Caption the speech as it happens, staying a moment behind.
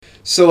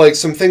So, like,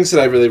 some things that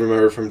I really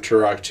remember from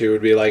Turok 2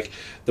 would be, like,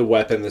 the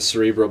weapon, the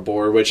cerebral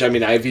bore, which, I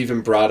mean, I've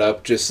even brought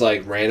up just,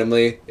 like,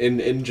 randomly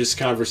in just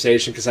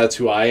conversation, because that's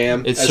who I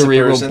am. It's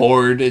cerebral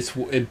bored.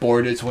 It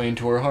bored its way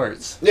into our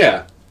hearts.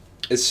 Yeah.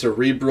 It's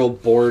cerebral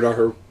bored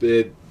our...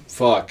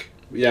 fuck.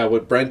 Yeah,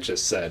 what Brent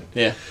just said.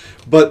 Yeah.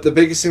 But the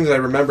biggest thing that I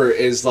remember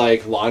is,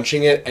 like,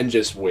 launching it and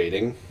just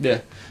waiting. Yeah.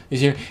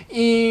 You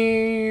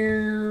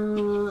hear...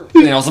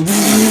 And also...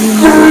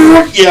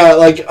 Yeah,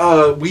 like,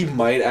 we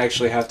might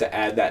actually have to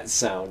add that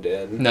sound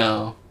in.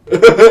 No.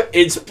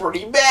 It's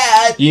pretty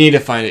bad. You need to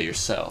find it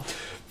yourself.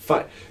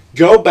 Fine.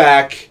 Go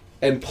back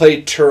and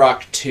play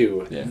Turok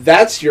 2. Yeah.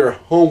 That's your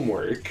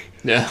homework.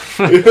 Yeah.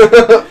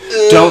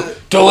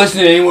 Don't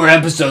listen to any more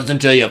episodes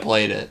until you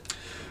played it.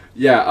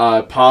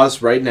 Yeah,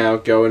 pause right now,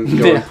 go and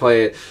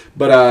play it.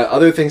 But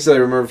other things that I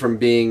remember from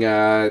being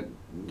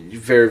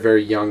very,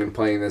 very young and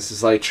playing this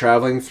is like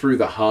traveling through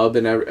the hub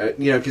and,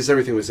 because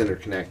everything was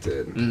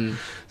interconnected. Mm-hmm.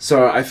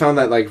 So I found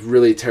that like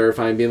really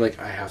terrifying, being like,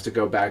 I have to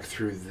go back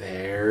through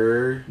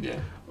there.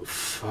 Yeah.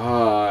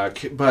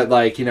 Fuck. But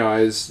like, it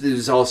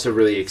was also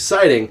really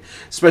exciting,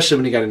 especially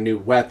when you got a new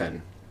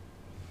weapon.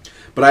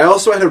 But I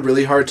also had a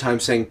really hard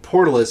time saying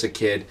portal as a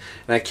kid,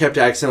 and I kept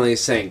accidentally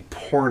saying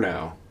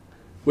porno,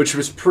 which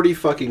was pretty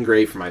fucking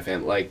great for my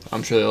family. Like,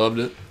 I'm sure they loved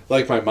it.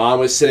 Like, my mom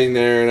was sitting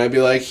there, and I'd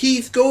be like,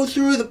 Heath, go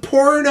through the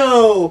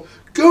porno!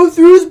 Go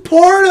through the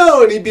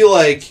porno! And he'd be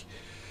like,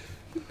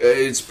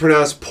 it's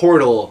pronounced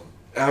portal.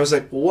 And I was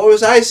like, well, what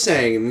was I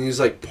saying? And he's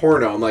like,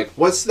 porno. I'm like,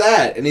 what's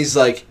that? And he's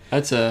like...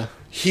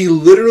 He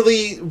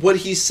literally... What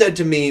he said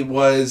to me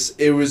was,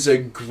 it was a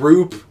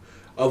group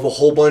of a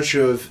whole bunch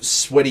of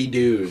sweaty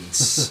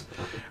dudes.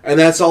 And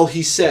that's all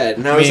he said.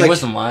 And I was like... he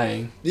wasn't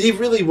lying. He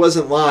really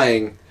wasn't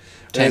lying.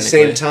 At the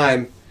same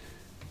time...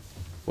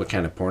 What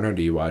kind of porno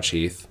do you watch,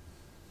 Heath?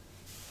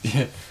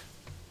 Yeah.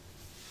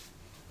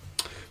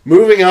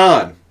 Moving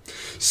on.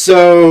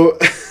 So,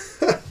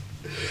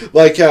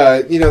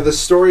 the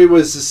story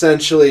was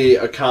essentially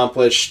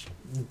accomplished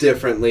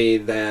differently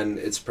than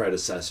its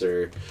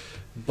predecessor.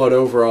 But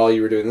overall,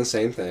 you were doing the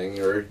same thing.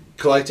 You were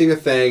collecting a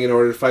thing in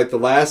order to fight the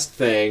last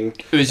thing.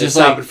 It was just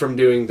stop it from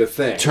doing the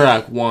thing.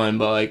 Turok 1,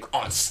 but like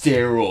on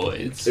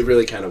steroids. It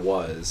really kind of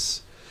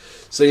was.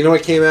 So you know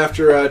what came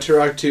after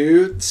Turok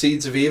 2?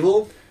 Seeds of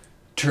Evil?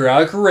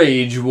 Turok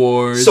Rage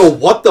Wars. So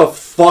what the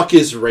fuck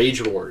is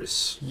Rage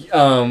Wars?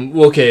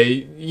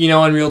 Okay,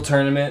 Unreal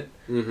Tournament.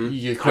 Mm-hmm.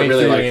 You I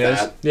really like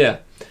that. Yeah.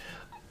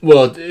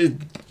 Well,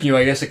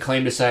 I guess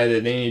Acclaim decided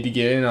that they needed to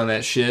get in on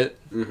that shit.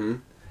 Mm-hmm.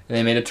 And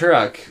they made a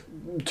Turok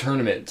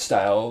tournament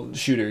style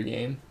shooter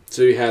game.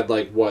 So you had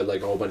like a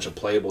whole bunch of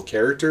playable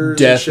characters,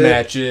 death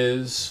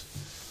matches.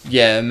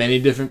 Yeah, many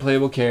different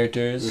playable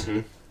characters.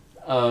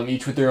 Mm-hmm.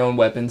 Each with their own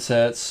weapon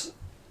sets.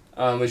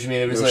 Which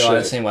it was a lot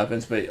of the same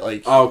weapons, but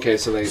like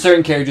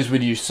certain characters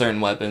would use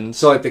certain weapons.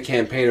 So like the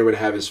campaigner would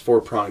have his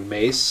 4-pronged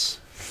mace.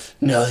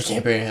 No, the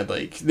campaigner had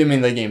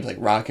the games like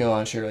rocket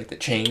launcher, like the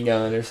chain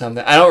gun or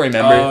something. I don't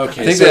remember. Oh,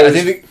 okay. I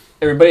think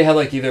everybody had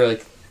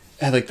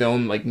their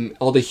own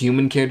all the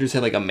human characters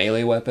had like a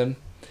melee weapon.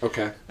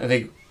 Okay. I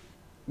think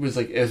it was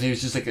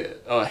just like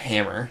a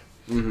hammer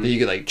that you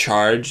could like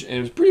charge, and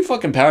it was pretty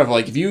fucking powerful.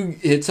 Like if you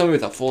hit somebody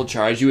with a full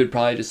charge, you would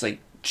probably just like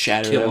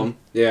shatter them.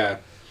 Yeah.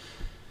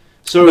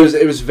 So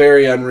it was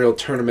very Unreal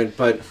Tournament,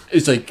 but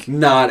it's like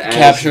not as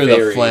capture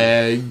the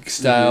flag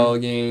style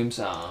games.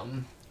 I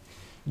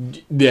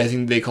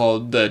think they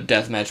called the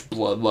deathmatch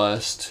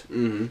Bloodlust.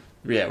 Mm-hmm.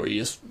 Yeah, where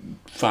you just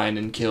find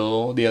and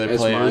kill the other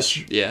players.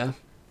 Yeah,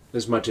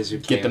 as much as you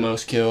can. Get the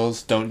most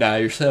kills. Don't die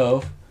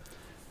yourself.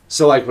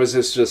 So was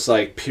this just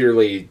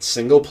purely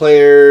single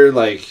player?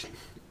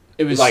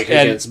 It was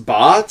against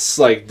bots.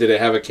 Did it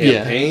have a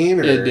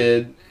campaign? Yeah, it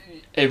did.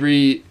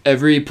 Every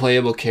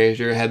playable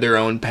character had their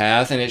own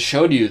path, and it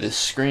showed you this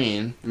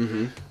screen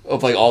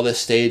of all the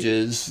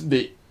stages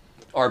that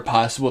are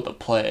possible to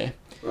play.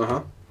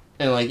 Uh-huh.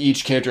 And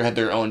each character had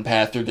their own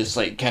path through this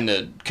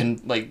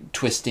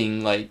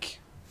twisting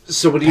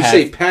So when you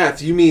say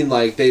path, you mean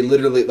they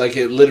literally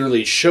it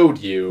literally showed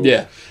you.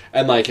 Yeah.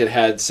 And it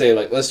had say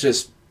let's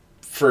just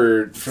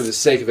for the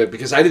sake of it,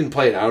 because I didn't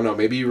play it, I don't know,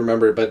 maybe you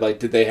remember, but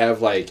did they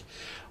have a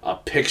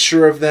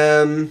picture of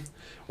them?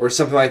 Or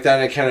something like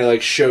that, and it kind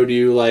of showed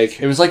you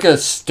It was a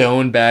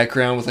stone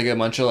background with a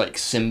bunch of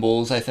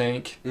symbols, I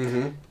think.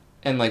 Mm-hmm.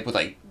 And with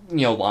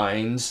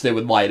lines that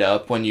would light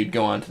up when you'd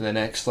go on to the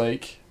next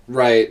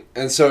Right,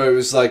 and so it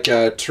was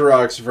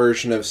Turok's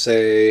version of,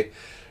 say,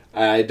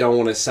 I don't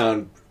want to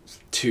sound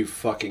too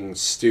fucking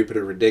stupid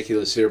or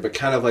ridiculous here, but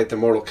kind of the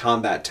Mortal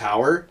Kombat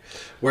Tower,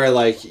 where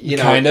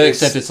kinda,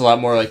 except it's a lot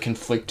more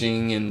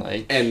conflicting and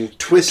and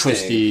twisting.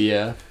 Twisty,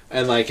 yeah.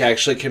 And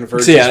actually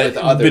converges with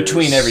others.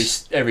 Between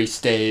every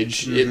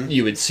stage,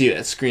 you would see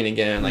that screen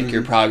again,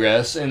 your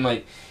progress, and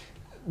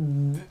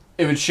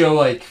it would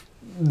show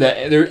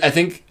that. I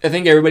think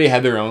everybody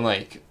had their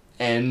own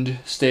end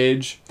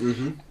stage,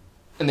 and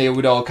they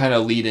would all kind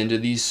of lead into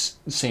these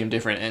same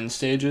different end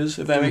stages.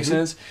 If that makes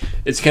sense,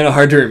 it's kind of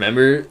hard to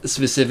remember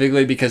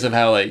specifically because of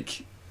how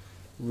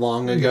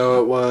long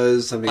ago it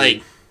was. I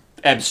mean,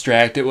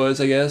 abstract it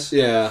was, I guess.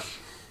 Yeah.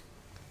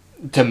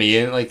 To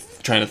me, like,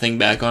 trying to think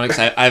back on it,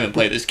 because I haven't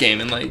played this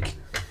game in, like...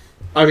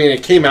 I mean,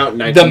 it came out in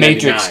 1999. The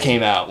Matrix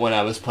came out when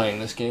I was playing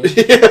this game.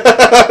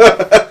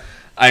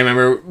 I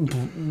remember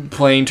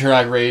playing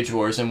Turok Rage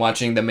Wars and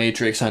watching The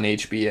Matrix on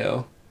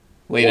HBO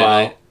late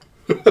at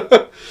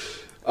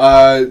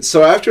night.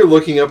 So after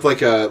looking up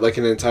like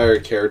an entire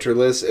character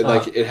list,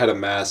 it had a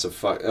mass of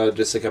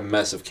just like a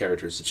mess of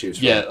characters to choose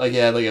from. Yeah, like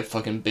it had like a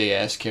fucking big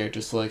ass character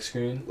select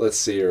screen. Let's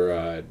see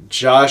here.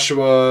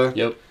 Joshua.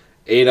 Yep.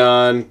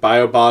 Adon,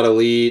 Biobot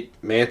Elite,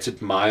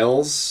 Mantid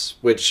Miles,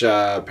 which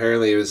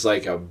apparently was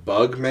like a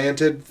bug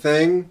mantid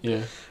thing.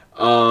 Yeah.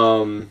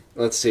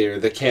 Let's see here.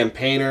 The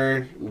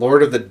Campaigner,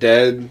 Lord of the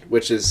Dead,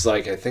 which is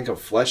like I think a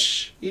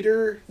flesh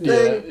eater thing.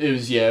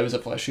 Yeah, it was a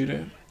flesh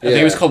eater. I think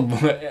it was called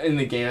in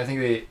the game. I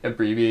think they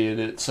abbreviated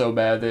it so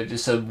bad that it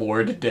just said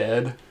Lord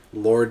Dead.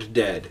 Lord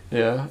Dead.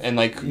 Yeah, and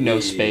like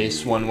no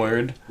space, one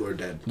word. Lord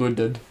Dead. Lord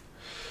Dead.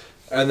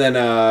 And then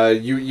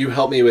you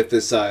helped me with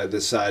this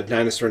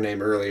dinosaur name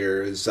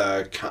earlier is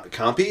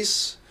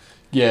Compies.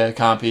 Yeah,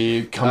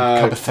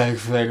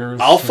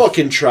 Compithagors. I'll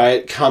fucking try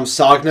it.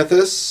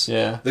 Compsognathus.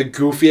 Yeah. The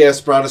goofy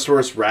ass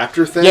Brontosaurus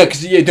raptor thing. Yeah,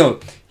 because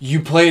you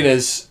played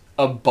as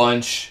a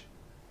bunch.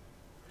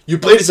 You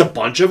played as a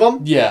bunch of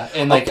them. Yeah,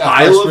 and like a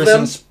pile first of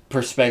them. person's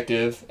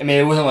perspective. I mean,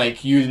 it wasn't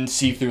like you didn't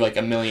see through like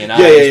a million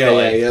eyes.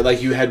 Yeah.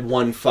 Like you had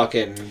one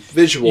fucking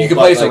visual. You could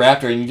play as a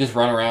raptor and you just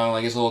run around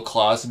like his little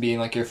claws being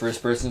like your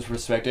first person's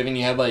perspective, and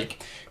you had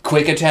like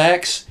quick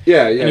attacks.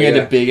 Yeah. And you had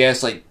a big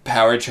ass like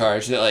power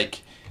charge that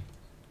like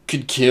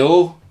could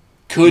kill,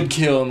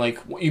 and like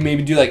you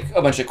maybe do like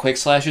a bunch of quick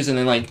slashes and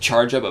then like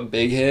charge up a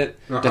big hit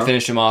to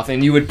finish him off,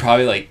 and you would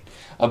probably like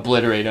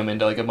obliterate him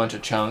into like a bunch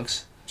of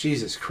chunks.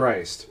 Jesus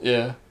Christ.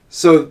 Yeah.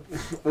 So,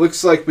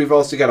 looks like we've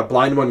also got a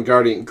Blind One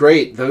Guardian.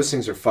 Great, those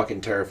things are fucking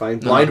terrifying.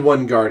 Blind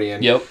One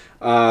Guardian. Yep.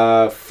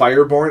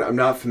 Fireborn. I'm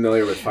not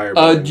familiar with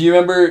Fireborn. Do you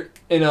remember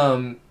in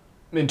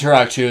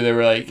Turok 2, they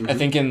were like, I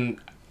think in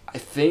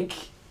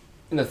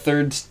the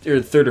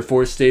third or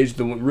fourth stage,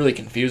 the really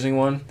confusing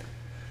one.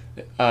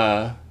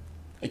 I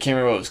can't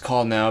remember what it was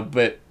called now,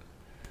 but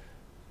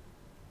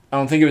I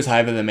don't think it was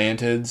Hive of the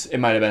Mantids. It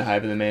might have been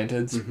Hive of the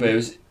Mantids, but it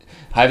was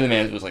Hive of the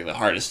Mantids was like the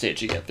hardest stage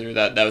to get through.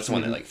 That was the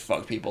one that like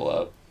fucked people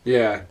up.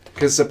 Yeah,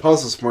 because the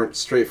puzzles weren't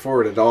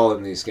straightforward at all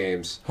in these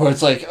games. Or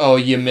it's like, oh,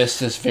 you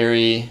missed this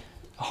very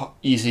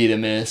easy to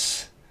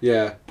miss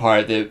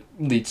part that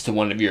leads to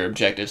one of your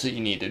objectives that you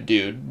need to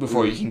do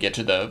before you can get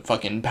to the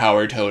fucking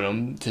power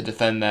totem to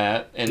defend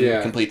that and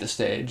complete the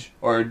stage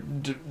or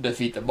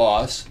defeat the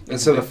boss. And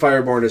so the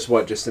Fireborn is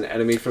what, just an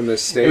enemy from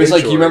this stage? It was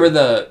like, you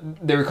remember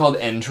they were called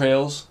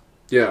entrails?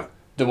 Yeah.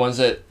 The ones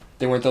that,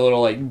 they weren't the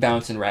little like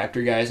bouncing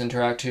raptor guys in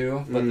Turok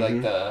 2, but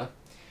like the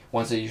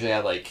ones that usually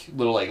had like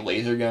little like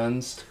laser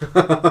guns,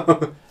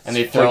 and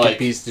they throw like a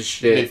piece of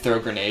shit. They throw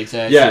grenades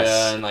at you,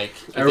 and like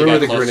if I remember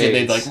they got close to you,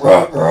 they'd like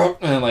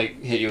and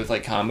like hit you with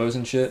like combos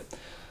and shit.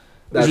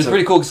 Which was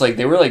pretty cool because like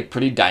they were like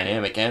pretty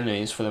dynamic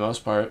enemies for the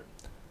most part.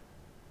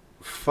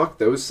 Fuck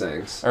those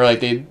things. Or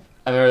like I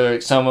remember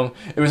like some of them.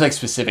 It was like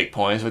specific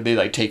points where they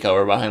like take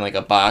over behind like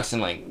a box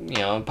and like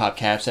pop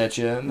caps at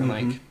you, and then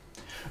like,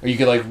 or you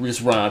could like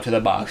just run up to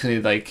the box and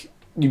they'd like.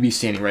 You'd be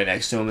standing right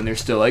next to them, and they're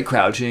still like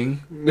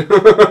crouching. You're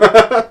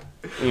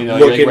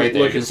like right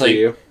there, just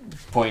like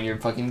pointing your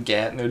fucking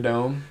gat in their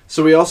dome.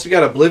 So we also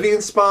got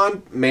Oblivion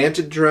Spawn,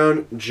 Mantid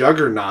Drone,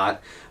 Juggernaut,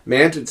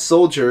 Mantid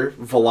Soldier,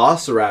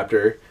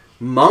 Velociraptor,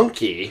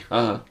 Monkey,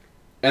 and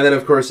then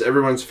of course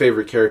everyone's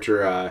favorite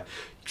character,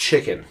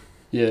 Chicken.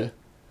 Yeah.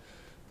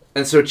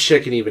 And so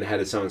Chicken even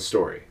had its own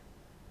story.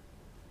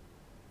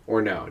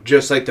 Or no,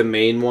 just like the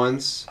main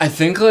ones. I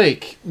think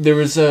like there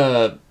was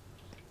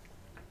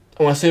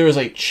I want to say there was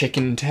like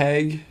chicken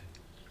tag.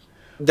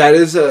 That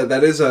is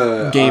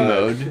a game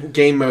mode.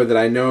 Game mode that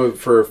I know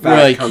for a fact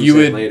where, like, comes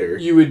in later.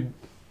 You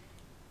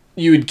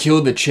would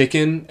kill the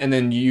chicken, and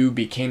then you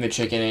became the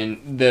chicken,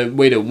 and the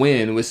way to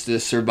win was to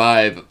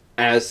survive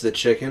as the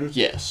chicken.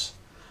 Yes.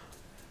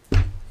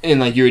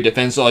 And like your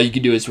defense, all you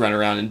could do is run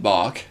around and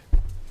balk.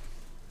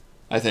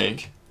 I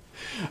think.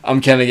 I'm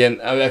kind of getting.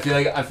 I feel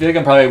like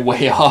I'm probably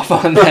way off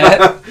on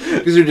that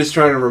because you're just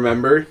trying to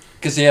remember.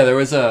 Because there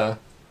was a.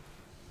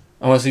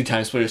 I want to see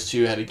Time Splitters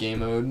 2 had a game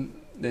mode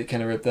that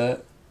kind of ripped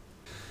that.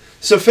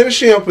 So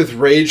finishing up with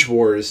Rage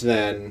Wars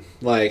then,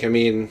 like, I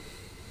mean,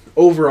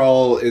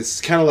 overall, it's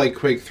kind of like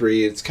Quake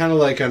 3. It's kind of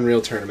like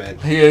Unreal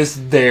Tournament. Here's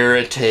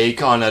their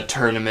take on a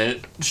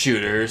tournament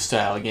shooter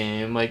style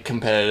game, like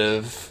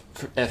competitive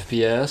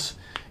FPS.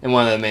 And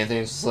one of the main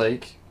things is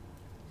like,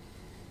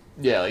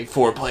 like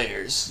 4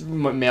 players,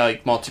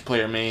 like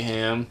multiplayer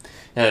mayhem.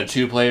 It had a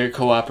 2-player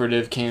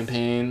cooperative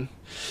campaign.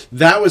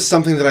 That was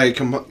something that I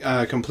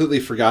completely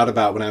forgot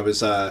about when I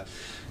was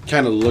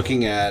kind of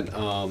looking at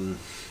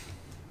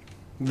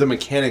the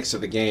mechanics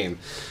of the game,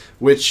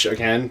 which,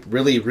 again,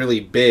 really, really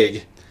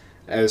big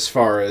as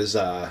far as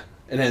an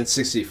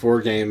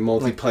N64 game,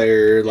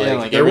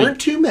 multiplayer. There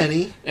weren't too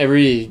many.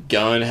 Every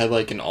gun had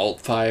like an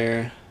alt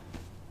fire.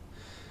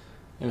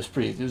 It was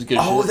pretty. It was good.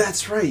 Oh, shit.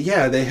 that's right.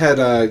 Yeah, they had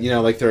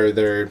like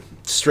their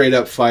straight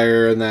up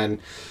fire, and then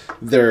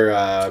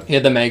their He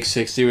had the Mag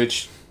 60,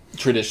 which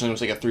traditionally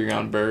was like a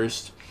 3-round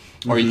burst,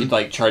 or you could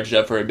like charge it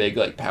up for a big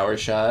like power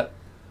shot,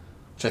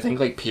 which I think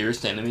like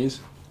pierced enemies.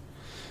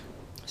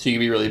 So you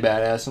could be really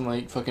badass and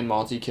like fucking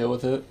multi-kill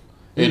with it.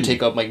 It would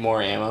take up like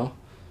more ammo.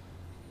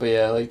 But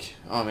yeah, like,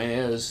 oh man,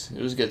 it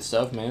was good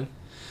stuff, man.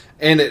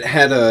 And it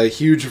had a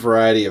huge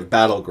variety of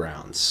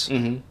battlegrounds.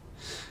 Mm-hmm.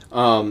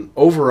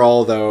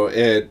 Overall, though,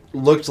 it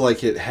looked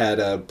like it had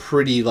a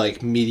pretty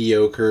like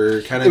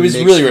mediocre kind of. It was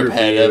mixed really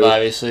repetitive, review.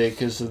 obviously,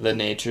 because of the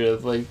nature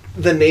of like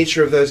The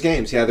nature of those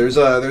games. Yeah, there's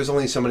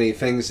only so many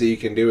things that you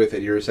can do with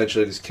it. You're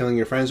essentially just killing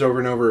your friends over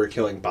and over, or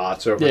killing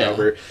bots over and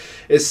over.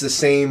 It's the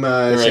same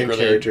same really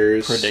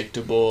characters.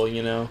 predictable,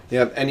 you know.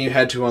 Yep, and you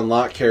had to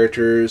unlock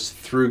characters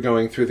through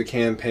going through the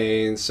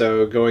campaign.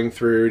 So going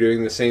through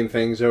doing the same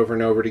things over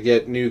and over to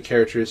get new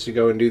characters to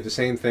go and do the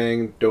same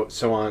thing,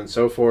 so on and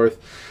so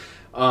forth.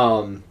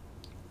 Though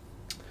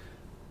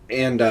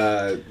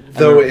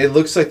it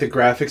looks like the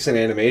graphics and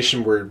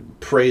animation were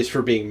praised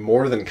for being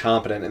more than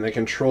competent, and the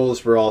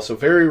controls were also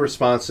very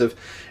responsive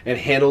and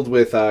handled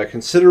with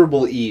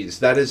considerable ease.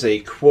 That is a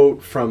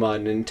quote from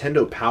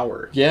Nintendo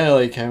Power. Yeah,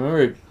 like I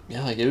remember.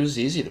 Yeah, like it was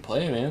easy to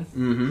play, man.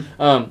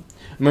 Mm-hmm.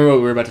 Remember what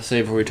we were about to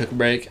say before we took a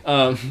break?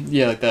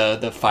 Yeah, like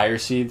the fire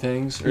seed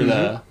things or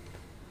the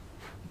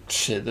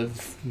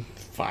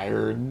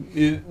fire.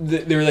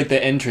 They were like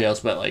the entrails,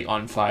 but like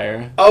on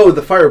fire. Oh,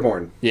 the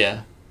Fireborn.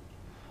 Yeah,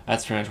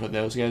 that's pretty much what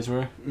those guys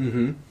were.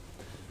 Mm-hmm.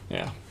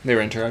 Yeah, they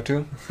were in Turok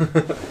too.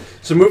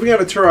 So moving on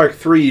to Turok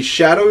 3,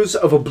 Shadows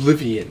of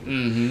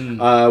Oblivion,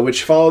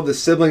 which followed the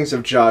siblings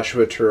of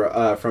Joshua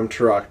from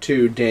Turok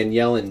 2,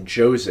 Danielle and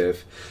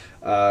Joseph,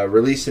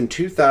 released in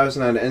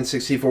 2000 on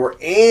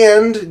N64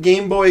 and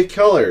Game Boy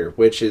Color,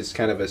 which is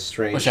kind of a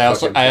strange. Which I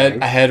also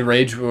thing. I had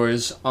Rage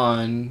Wars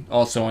on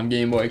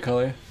Game Boy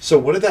Color. So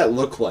what did that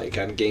look like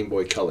on Game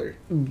Boy Color?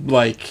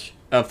 Like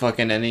a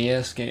fucking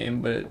NES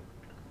game, but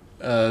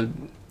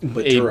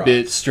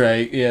 8-bit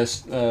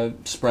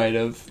Turok. sprite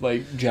of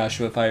like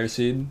Joshua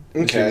Fireseed.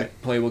 Okay.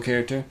 Playable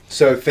character.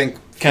 So think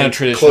Kind of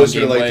traditional closer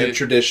to like gameplay. the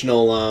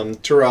traditional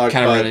Turok.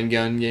 Kind of run and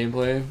gun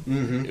gameplay.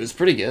 Mm-hmm. It was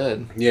pretty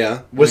good.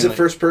 Yeah. Was mean, it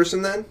first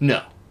person then?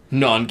 No.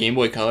 No, on Game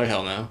Boy Color,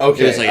 hell no.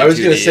 Okay. It was, like, I was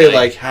going to 2D, say,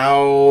 like,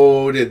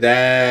 how did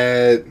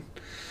that...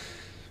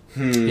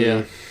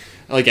 Yeah.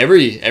 Like,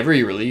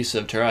 every release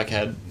of Turok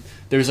had...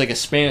 There was, like, a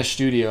Spanish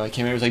studio. I can't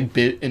remember. It was, like,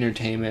 Bit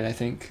Entertainment, I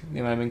think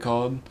they might have been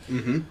called.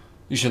 Mm-hmm.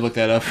 You should look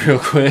that up real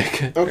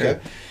quick. Okay.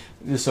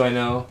 Just so I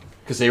know.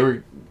 Because they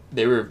were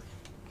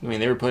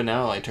putting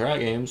out, like,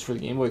 Turok games for the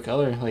Game Boy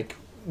Color. Like,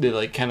 they,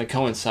 like, kind of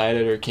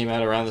coincided or came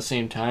out around the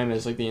same time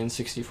as, like, the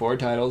N64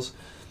 titles.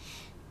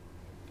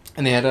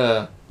 And they had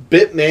a...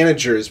 Bit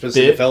Managers was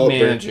the Bit developer.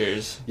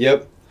 Managers.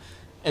 Yep.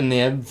 And they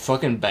had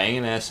fucking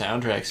banging ass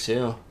soundtracks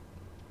too.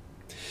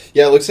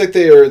 Yeah, it looks like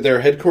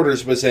their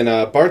headquarters was in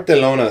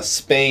Barcelona,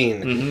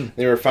 Spain. Mm-hmm.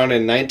 They were founded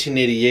in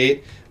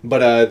 1988,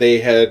 but they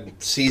had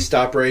ceased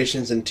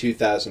operations in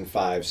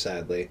 2005,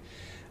 sadly.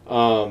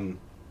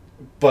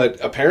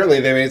 But apparently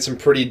they made some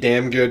pretty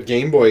damn good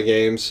Game Boy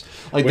games.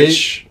 Like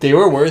which, they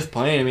were worth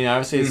playing. I mean,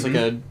 obviously it's like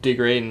a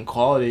degrade in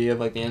quality of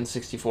like the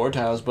N64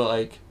 titles, but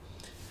like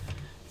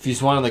if you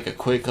just wanted like a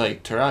quick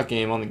like Turok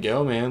game on the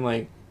go, man,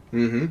 like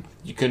you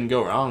couldn't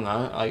go wrong.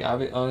 Like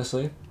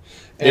honestly,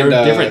 they were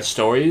different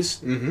stories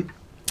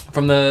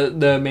from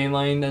the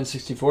mainline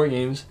N64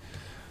 games,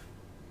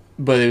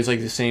 but it was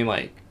like the same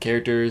like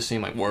characters,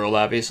 same like world,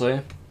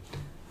 obviously.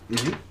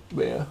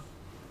 But yeah.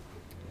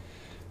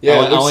 Yeah,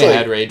 I only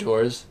had Rage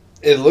Wars.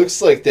 It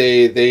looks like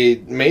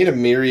they made a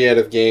myriad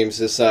of games.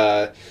 This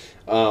Bit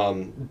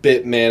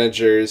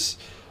Managers,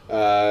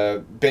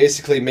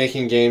 basically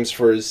making games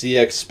for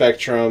ZX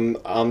Spectrum,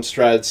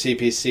 Amstrad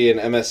CPC, and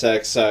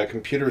MSX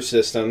computer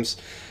systems.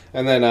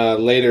 And then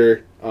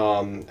later,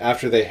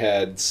 after they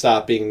had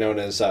stopped being known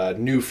as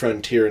New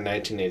Frontier in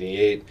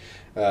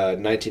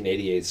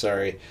 1988,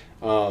 sorry.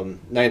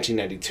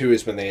 1992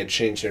 is when they had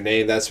changed their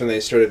name. That's when they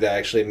started to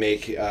actually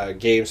make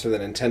games for the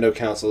Nintendo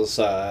consoles,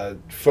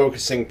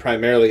 focusing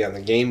primarily on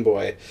the Game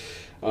Boy.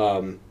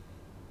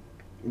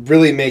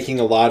 Really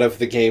making a lot of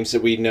the games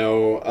that we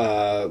know,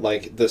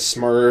 like the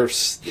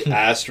Smurfs, the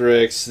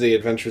Asterix, the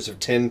Adventures of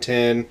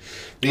Tintin.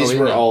 These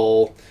were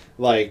all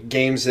like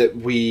games that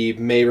we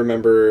may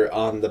remember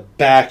on the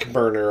back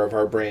burner of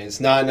our brains,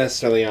 not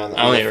necessarily on the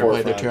forefront. I only ever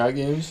played the Turok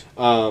games.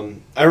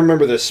 I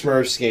remember the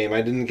Smurfs game.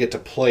 I didn't get to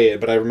play it,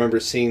 but I remember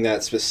seeing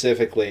that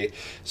specifically.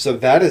 So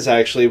that is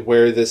actually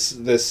where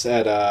this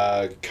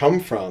had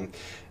come from.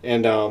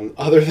 And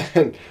other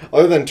than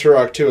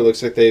Turok 2, it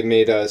looks like they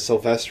made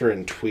Sylvester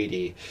and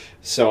Tweety.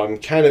 So I'm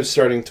kind of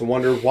starting to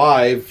wonder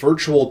why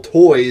Virtual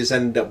Toys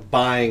ended up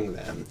buying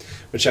them.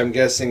 Which I'm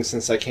guessing,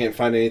 since I can't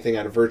find anything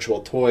on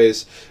Virtual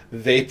Toys,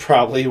 they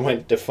probably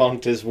went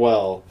defunct as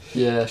well.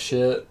 Yeah,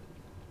 shit.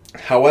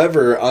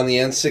 However, on the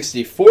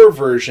N64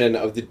 version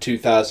of the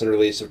 2000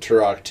 release of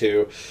Turok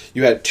 2,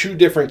 you had two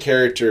different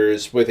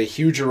characters with a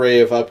huge array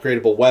of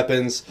upgradable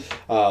weapons,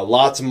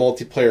 lots of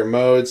multiplayer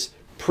modes,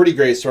 pretty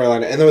great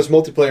storyline. And those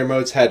multiplayer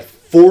modes had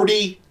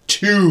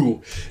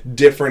 42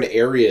 different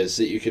areas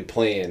that you could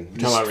play in. You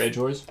talking about Rage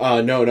Wars?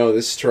 No,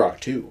 this is Turok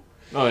 2.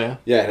 Oh, yeah?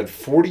 Yeah, it had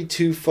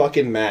 42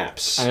 fucking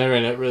maps. I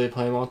never really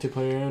played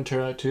multiplayer in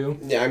Turok 2.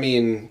 Yeah, I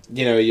mean,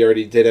 you know, you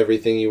already did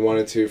everything you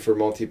wanted to for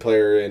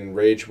multiplayer in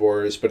Rage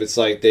Wars, but it's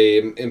like they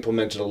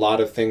implemented a lot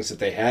of things that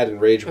they had in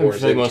Rage Wars.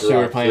 They mostly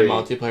were playing 3.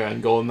 multiplayer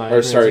on GoldenEye.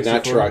 Or, sorry,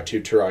 not Turok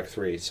 2, Turok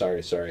 3.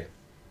 Sorry.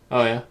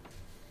 Oh, yeah?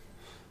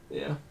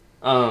 Yeah.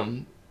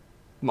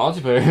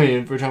 Multiplayer, I mean,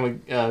 if we're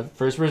talking about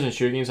first-person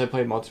shooter games, I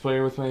played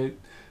multiplayer with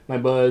my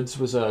buds,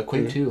 was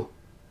Quake 2.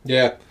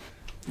 Yeah.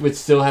 Which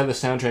still had the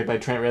soundtrack by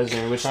Trent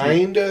Reznor, which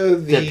kind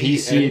of the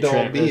PC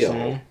Trent be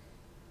Reznor.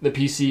 The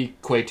PC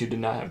Quake 2 did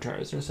not have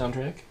Trent Reznor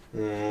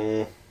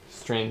soundtrack.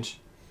 Strange.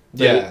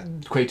 But yeah.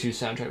 Quake 2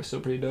 soundtrack was still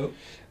pretty dope.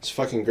 It's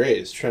fucking great.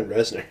 It's Trent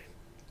Reznor.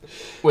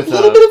 With a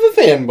little bit of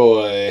a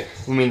fanboy.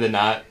 I mean, the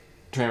not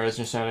Trent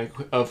Reznor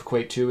soundtrack of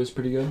Quake 2 was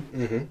pretty good.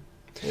 Mm-hmm.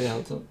 Yeah,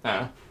 what's up?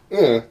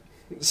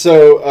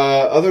 So,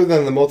 other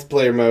than the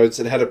multiplayer modes,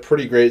 it had a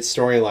pretty great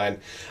storyline.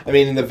 I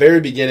mean, in the very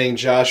beginning,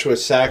 Joshua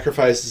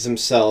sacrifices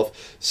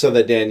himself so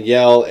that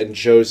Danielle and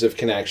Joseph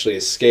can actually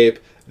escape.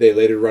 They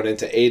later run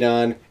into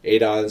Adon.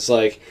 Adon's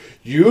like,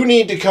 you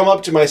need to come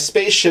up to my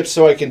spaceship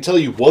so I can tell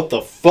you what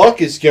the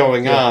fuck is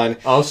going on.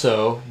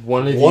 Also,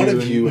 one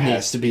of you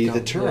has to be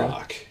the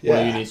Turok. Yeah.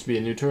 One of you needs to be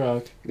a new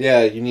Turok.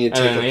 Yeah, you need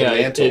to take up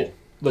the mantle. It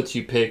lets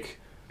you pick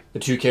the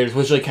two characters,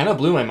 which like kind of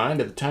blew my mind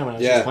at the time when I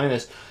was just playing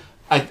this.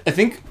 I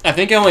think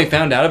I only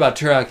found out about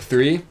Turok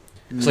 3.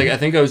 It's like I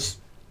think I was,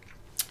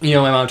 my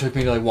mom took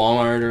me to like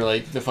Walmart or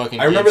like the fucking.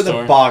 I remember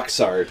the box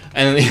art,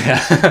 and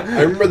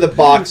I remember the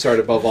box art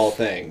above all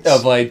things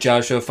of like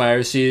Joshua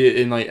Fireseed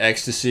in like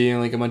ecstasy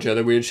and like a bunch of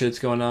other weird shits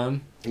going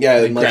on. Yeah,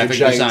 like graphic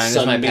design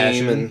is my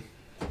passion.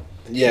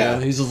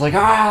 And he's just like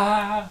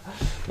ah.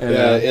 And,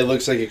 it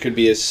looks like it could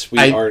be a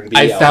sweet R&B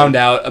I album. found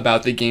out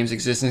about the game's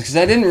existence because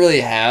I didn't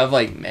really have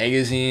like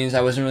magazines.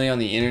 I wasn't really on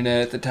the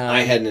internet at the time.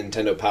 I had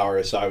Nintendo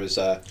Power, so I was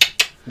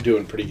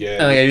doing pretty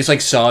good. And, I just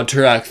like saw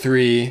Turok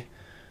 3.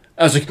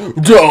 I was like,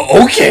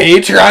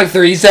 okay, Turok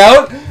 3's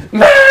out.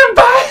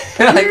 Buy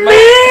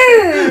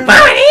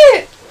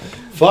it.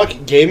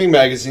 Fuck gaming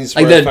magazines.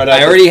 Like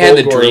I already had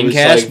the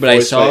Dreamcast, but I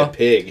saw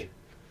Pig.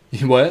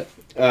 What?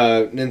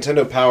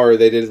 Nintendo Power.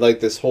 They did like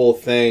this whole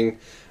thing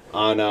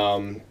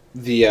on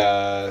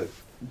the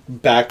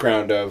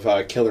background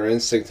of Killer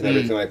Instinct and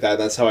everything like that. And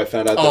that's how I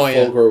found out that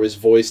Fulgor was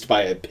voiced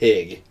by a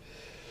pig.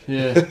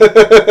 Yeah.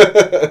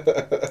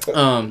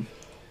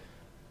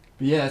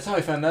 Yeah, that's how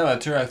I found out about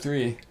Turok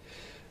 3.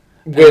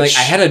 Which,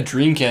 I had a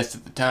Dreamcast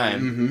at the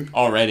time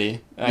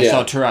already. And I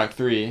saw Turok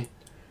 3.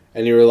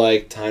 And you were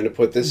like, time to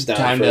put this down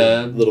time for a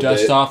little bit. Time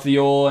to dust off the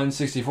old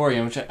N64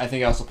 game, which I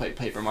think I also played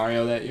Paper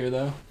Mario that year,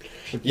 though.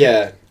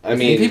 Yeah, I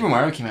mean... Paper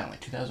Mario came out in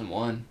like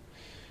 2001.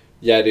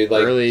 Yeah, dude,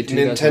 like, early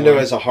Nintendo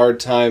has a hard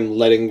time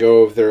letting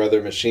go of their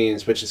other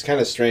machines, which is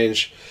kind of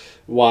strange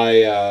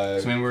why...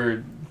 I mean,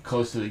 we're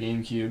close to the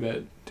GameCube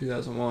at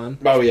 2001.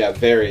 Oh, yeah,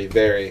 very,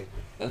 very.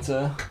 That's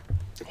a...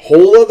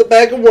 whole other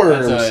bag of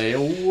worms.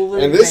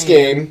 And this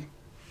game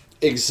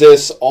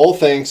exists all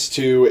thanks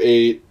to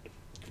a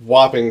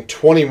whopping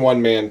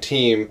 21-man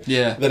team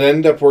that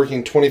ended up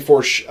working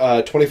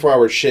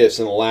 24-hour shifts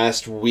in the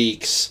last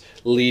weeks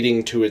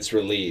leading to its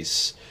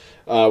release,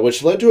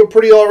 which led to a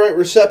pretty alright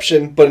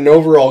reception, but an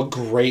overall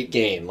great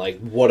game. Like,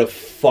 what a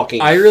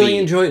fucking I really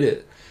enjoyed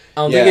it.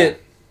 I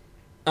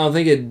don't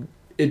think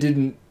it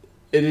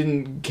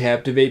didn't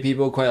captivate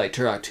people quite like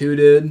Turok 2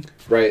 did.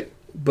 Right.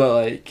 But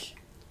like,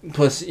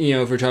 plus,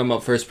 if we're talking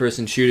about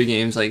first-person shooter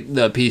games, like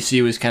the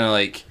PC was kind of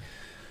like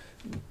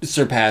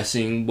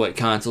surpassing what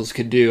consoles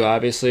could do,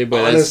 obviously,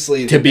 but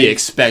honestly, that's to be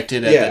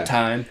expected at the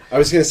time. I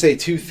was going to say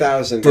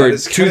 2000. For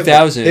 2000, kind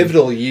of a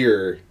pivotal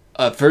year.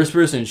 A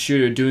first-person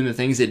shooter doing the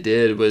things it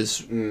did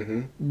was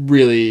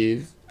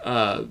really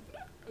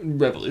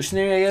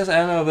revolutionary, I guess. I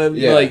don't know, but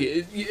like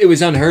it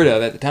was unheard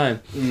of at the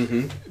time.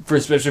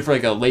 Especially for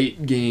like a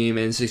late game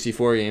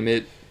N64 game,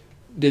 it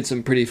did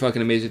some pretty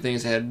fucking amazing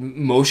things. It had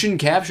motion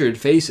captured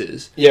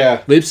faces.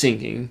 Yeah. Lip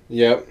syncing.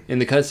 Yep. In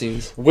the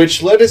cutscenes.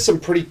 Which led to some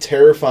pretty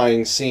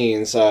terrifying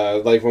scenes.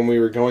 Like when we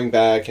were going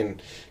back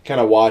and kind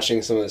of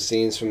watching some of the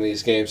scenes from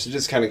these games to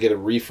just kind of get a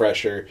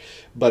refresher.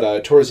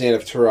 But towards the end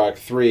of Turok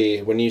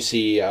 3, when you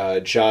see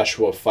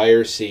Joshua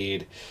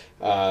Fireseed,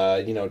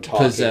 talking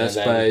possessed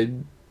by...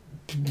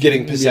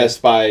 getting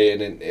possessed by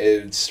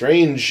a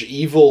strange,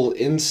 evil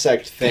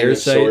insect thing of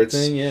sorts.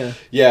 Thing, yeah.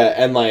 Yeah,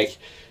 and like...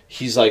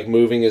 he's, like,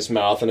 moving his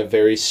mouth in a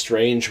very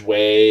strange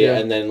way,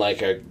 and then,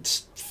 like, a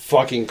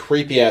fucking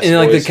creepy-ass voice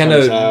like, the kind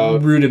of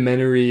out.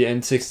 rudimentary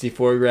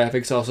N64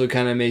 graphics also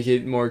kind of make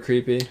it more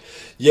creepy.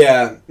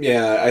 Yeah.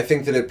 I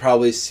think that it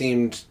probably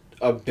seemed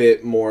a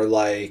bit more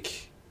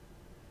like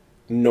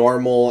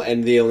normal,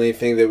 and the only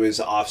thing that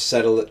was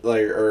unsettling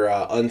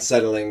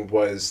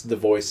was the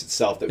voice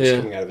itself that was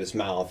coming out of his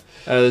mouth.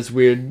 This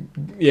weird,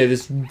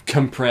 this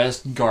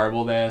compressed,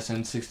 garbled ass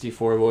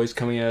N64 voice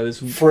coming out of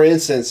this. For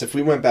instance, if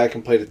we went back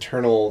and played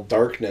Eternal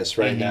Darkness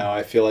right now,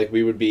 I feel like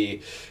we would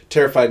be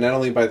terrified not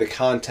only by the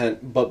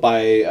content, but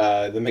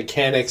by the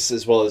mechanics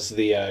as well as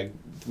the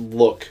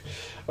look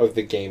of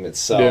the game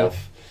itself. Yeah.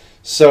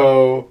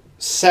 So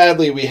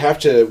sadly, we have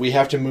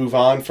to move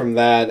on from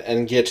that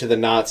and get to the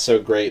not so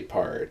great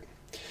part.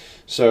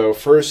 So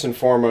first and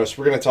foremost,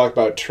 we're going to talk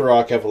about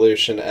Turok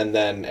Evolution and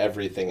then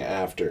everything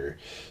after.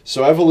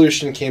 So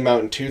Evolution came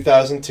out in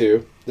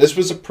 2002. This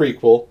was a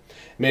prequel.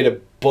 Made a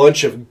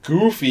bunch of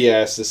goofy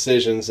ass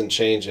decisions and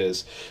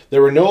changes.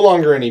 There were no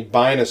longer any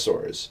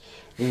Binosaurs.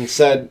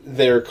 Instead,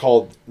 they're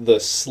called the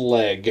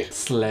Sleg.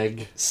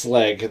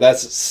 Sleg.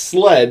 That's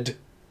sled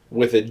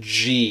with a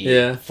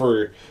G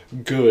for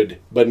good,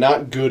 but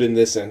not good in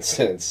this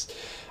instance.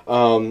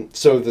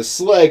 So the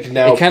Sleg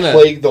now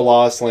plague the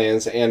Lost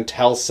Lands, and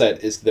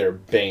Talset is their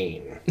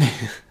bane.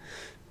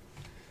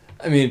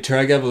 I mean,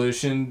 Turok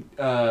Evolution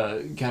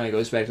kind of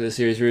goes back to the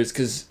series roots,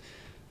 because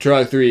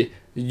Turok 3,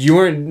 you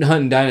weren't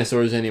hunting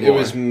dinosaurs anymore. It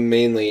was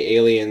mainly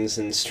aliens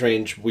and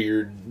strange,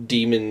 weird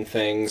demon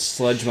things.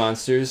 Sludge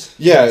monsters.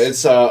 Yeah,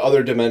 it's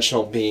other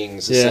dimensional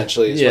beings,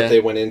 essentially, is what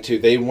they went into.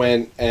 They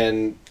went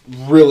and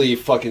really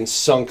fucking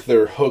sunk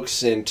their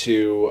hooks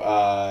into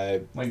I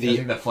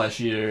think the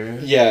flesh eater.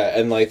 Yeah,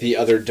 and like the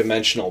other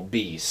dimensional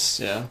beasts.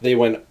 Yeah. They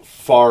went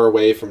far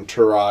away from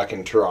Turok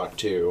and Turok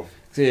 2.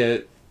 So yeah,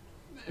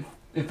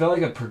 it felt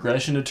like a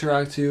progression to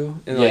Turok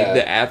 2, and like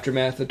the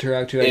aftermath of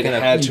Turok 2. You kind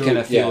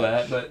of feel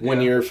that, but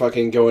when you're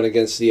fucking going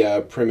against the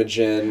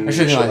Primogen.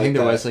 Actually, no, I think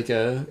there was I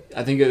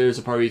think there's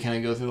a part where you kind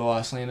of go through the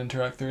Lost Land in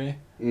Turok 3.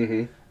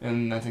 Mm-hmm.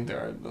 And I think there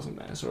are some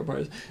dinosaur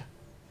parts.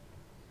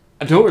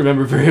 I don't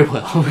remember very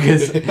well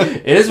because it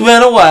has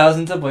been a while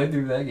since I played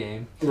through that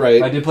game.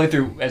 Right. I did play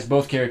through as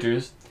both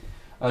characters.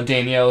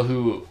 Danielle,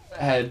 who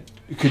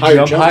could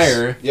jump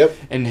higher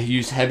and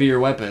use heavier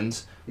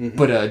weapons. Mm-hmm.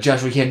 But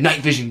Joshua, he had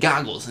night vision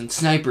goggles and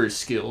sniper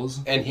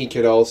skills. And he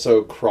could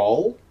also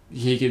crawl.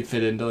 He could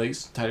fit into like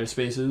tighter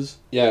spaces.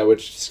 Yeah,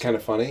 which is kind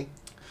of funny.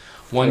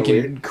 One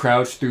can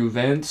crouch through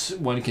vents.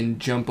 One can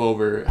jump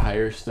over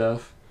higher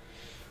stuff.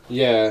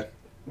 Yeah.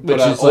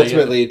 But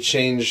ultimately it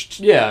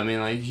changed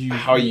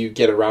how you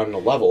get around in a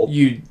level.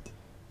 It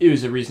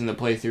was a reason to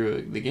play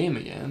through the game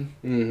again.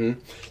 Mm-hmm.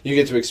 You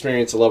get to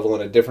experience a level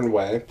in a different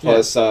way.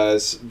 Plus,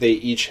 they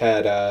each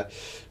had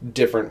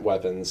different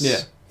weapons.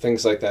 Yeah.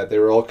 Things like that. They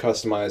were all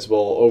customizable.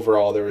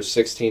 Overall, there were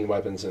 16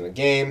 weapons in the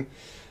game.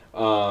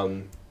 But,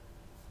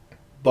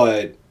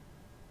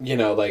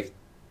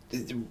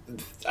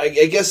 I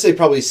guess they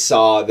probably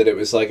saw that it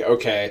was like,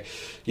 okay,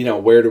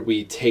 where do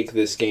we take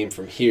this game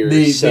from here?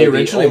 They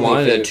originally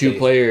wanted a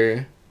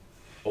 2-player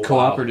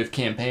cooperative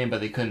campaign,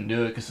 but they couldn't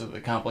do it because of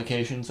the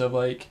complications of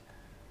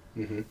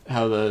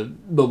how the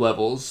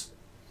levels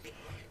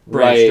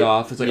branched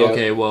off. It's like,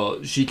 okay,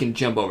 well, she can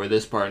jump over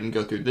this part and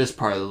go through this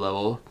part of the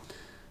level,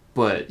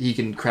 but he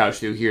can crouch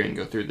through here and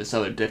go through this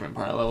other different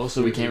part of the level,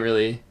 so we can't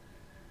really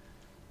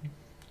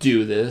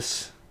do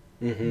this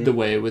the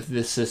way with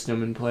this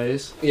system in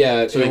place.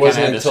 Yeah, so it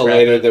wasn't until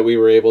later that we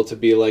were able to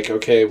be like,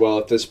 okay, well,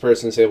 if this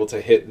person's able to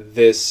hit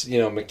this,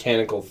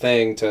 mechanical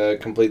thing to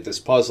complete this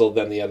puzzle,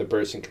 then the other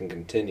person can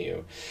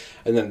continue.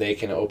 And then they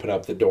can open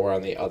up the door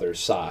on the other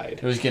side.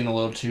 It was getting a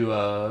little too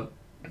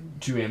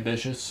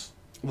ambitious.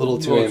 A little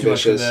too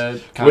ambitious.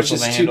 Which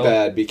is too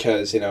bad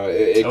because,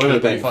 it could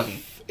have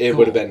been It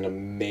would have been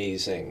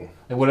amazing.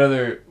 And what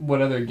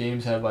other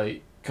games have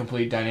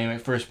complete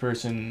dynamic first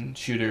person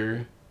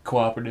shooter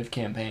cooperative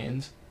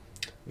campaigns?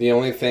 The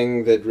only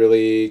thing that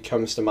really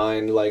comes to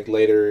mind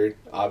later,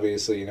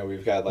 obviously,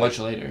 we've got much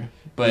later.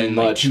 But in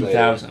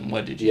 2000, later.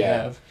 What did you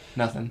have?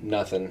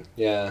 Nothing.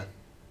 Yeah.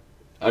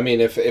 I mean,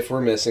 if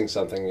we're missing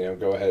something,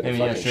 go ahead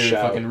and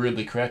shout. Fucking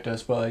rudely correct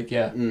us, but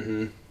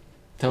Mm-hmm.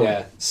 Tell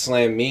me.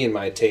 Slam me in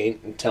my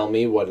taint and tell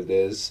me what it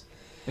is.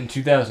 In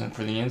 2000,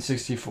 for the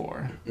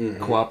N64,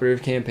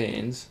 cooperative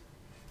campaigns.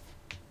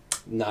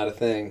 Not a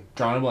thing.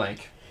 Drawn a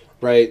blank.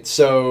 Right,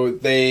 so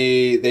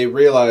they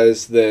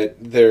realize that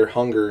their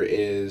hunger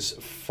is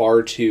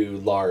far too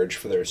large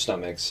for their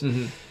stomachs.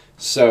 Mm-hmm.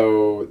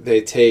 So they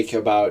take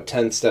about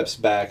 10 steps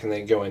back and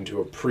they go into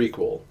a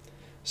prequel.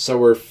 So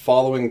we're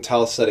following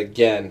Talset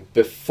again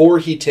before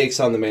he takes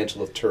on the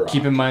mantle of Turok.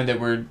 Keep in mind that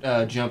we're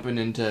jumping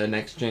into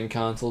next-gen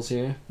consoles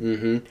here.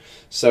 Mm-hmm.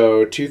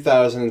 So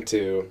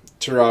 2002,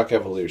 Turok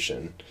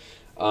Evolution.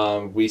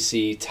 We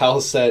see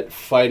Talset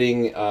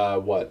fighting,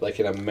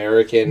 an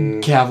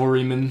American...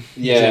 cavalryman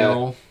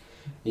general.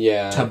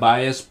 Yeah.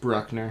 Tobias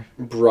Bruckner.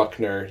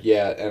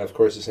 And of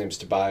course his name's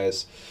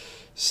Tobias.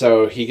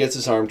 So he gets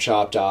his arm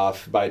chopped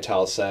off by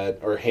Talset,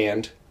 or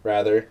hand,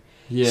 rather.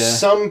 Yeah.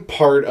 Some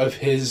part of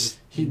his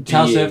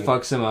Talset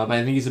fucks him up.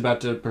 I think he's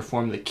about to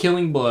perform the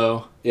killing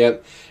blow.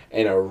 Yep.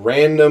 And a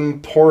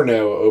random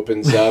porno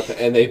opens up,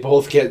 and they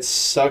both get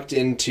sucked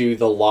into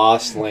the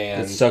Lost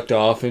Land. Sucked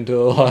off into the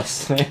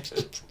Lost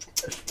Land.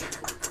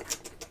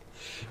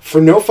 for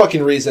no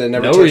fucking reason. It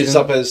never touches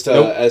up as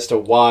to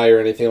why or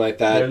anything like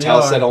that.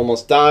 Talset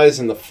almost dies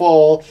in the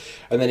fall,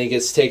 and then he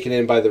gets taken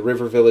in by the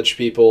River Village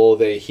people.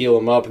 They heal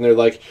him up, and they're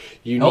like,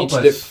 "You need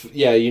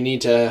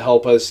to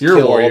help us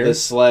kill all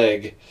this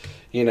slag.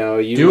 You know,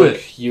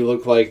 you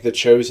look like the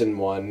chosen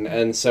one."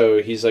 And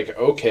so he's like,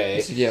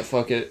 "Okay, yeah,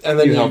 fuck it." And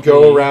then you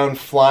go around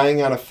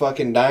flying on a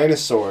fucking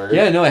dinosaur.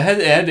 Yeah, no, it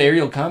had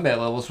aerial combat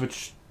levels,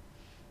 which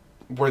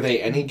were they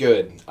any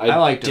good? I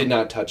liked did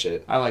not touch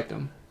it. I liked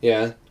them.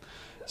 Yeah.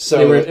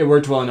 So it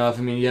worked well enough.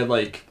 I mean, you had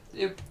like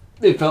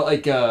it felt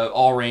like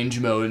all range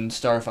mode in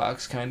Star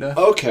Fox kind of.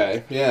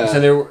 Okay, yeah. So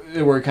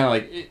they were kind of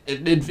like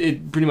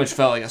it pretty much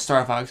felt like a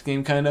Star Fox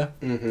game kind of.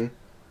 Mm-hmm.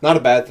 Not a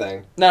bad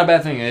thing. Not a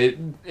bad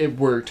thing. It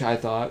worked. I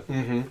thought.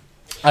 Mm-hmm.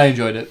 I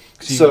enjoyed it.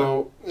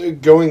 So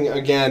going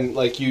again,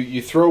 like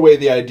you throw away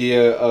the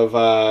idea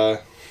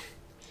of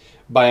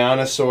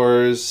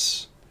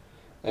Bionosaurs.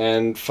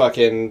 And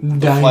fucking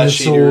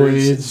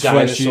dinosaurs,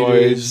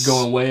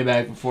 going way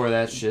back before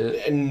that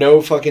shit. And no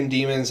fucking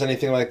demons,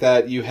 anything like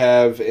that. You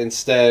have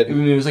instead. I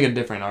mean, it was like a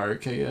different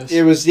arc, I guess.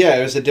 It was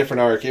a different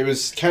arc. It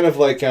was kind of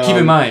like. Keep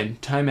in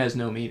mind, time has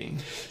no meaning.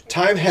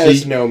 Time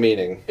has no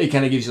meaning. It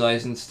kind of gives you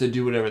license to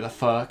do whatever the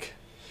fuck.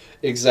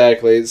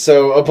 Exactly.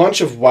 So a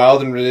bunch of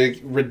wild and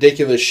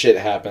ridiculous shit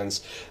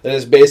happens. That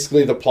is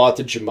basically the plot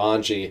to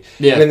Jumanji.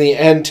 Yeah. And in the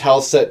end,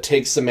 Talset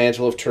takes the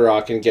mantle of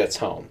Turok and gets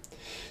home.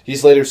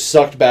 He's later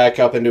sucked back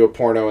up into a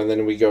porno, and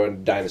then we go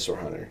into Dinosaur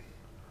Hunter.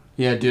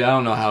 Yeah, dude, I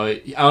don't know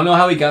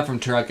how he got from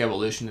Turok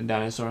Evolution to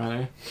Dinosaur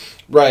Hunter.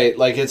 Right,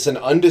 like it's an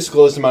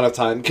undisclosed amount of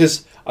time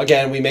because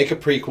again, we make a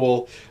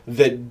prequel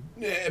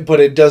but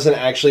it doesn't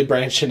actually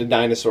branch into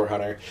Dinosaur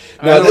Hunter.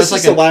 Now, this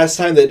is the last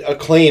time that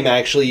Acclaim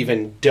actually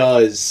even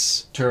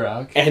does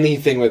Turok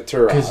anything with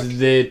Turok.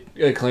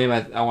 Because Acclaim,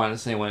 I want to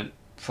say, went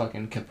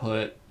fucking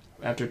kaput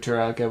after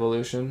Turok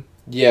Evolution.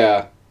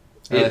 Yeah,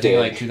 I think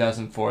like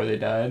 2004 they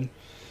died.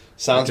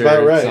 Sounds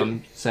about right.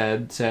 Some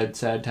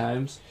sad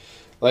times.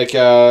 Like,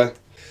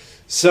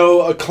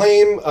 so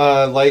Acclaim,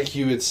 like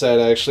you had said,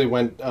 actually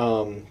went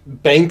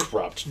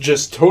bankrupt.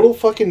 Just total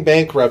fucking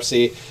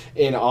bankruptcy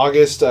in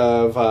August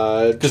of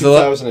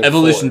 2004.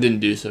 Evolution didn't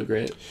do so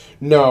great.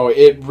 No,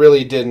 it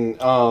really didn't.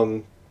 I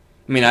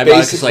mean, I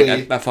bought it because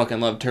I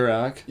fucking love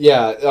Turok.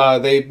 Yeah,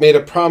 they made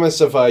a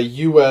promise of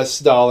U.S.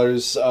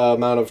 dollars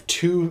amount of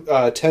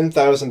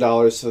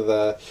 $10,000 to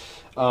the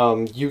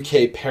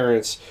UK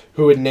parents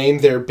who would name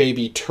their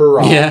baby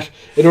Turok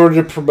in order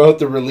to promote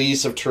the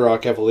release of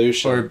Turok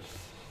Evolution. Or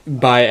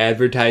buy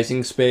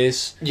advertising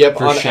space. Yep,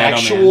 on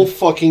actual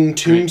fucking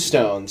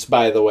tombstones,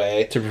 by the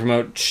way. To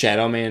promote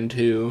Shadow Man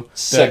 2.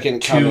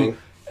 Second Coming.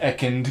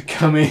 Second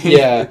Coming.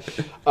 Yeah.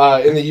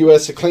 In the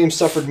U.S., Acclaim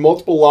suffered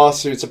multiple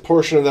lawsuits, a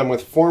portion of them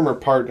with former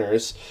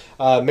partners.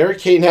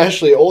 Mary-Kate and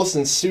Ashley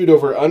Olsen sued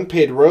over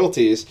unpaid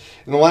royalties.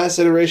 In the last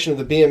iteration of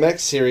the BMX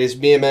series,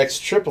 BMX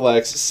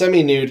XXX,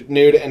 semi-nude,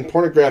 nude, and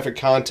pornographic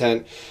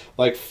content,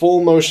 like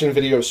full motion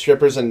video of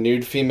strippers and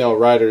nude female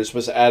riders,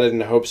 was added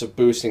in hopes of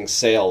boosting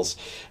sales.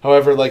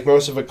 However, like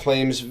most of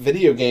Acclaim's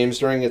video games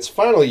during its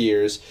final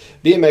years,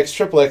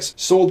 BMX XXX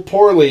sold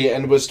poorly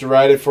and was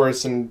derided for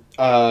its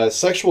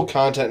sexual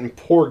content and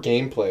poor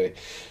gameplay.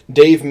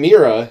 Dave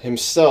Mirra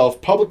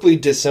himself publicly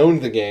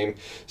disowned the game,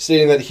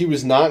 stating that he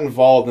was not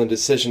involved in the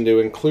decision to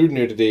include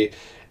nudity,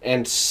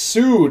 and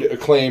sued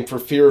Acclaim for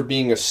fear of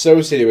being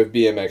associated with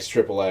BMX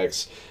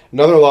XXX.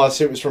 Another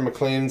lawsuit was from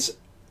Acclaim's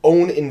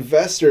own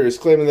investors,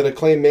 claiming that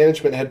Acclaim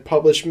management had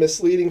published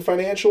misleading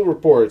financial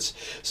reports,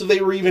 so they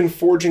were even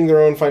forging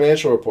their own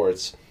financial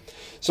reports.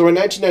 So in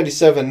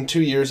 1997,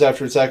 2 years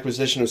after its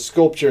acquisition of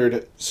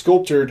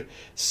Sculptured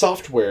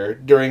Software,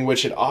 during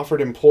which it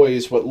offered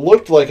employees what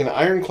looked like an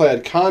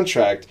ironclad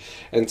contract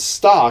and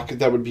stock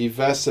that would be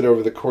vested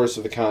over the course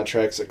of the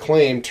contracts,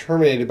 Acclaim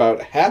terminated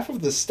about half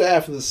of the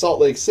staff of the Salt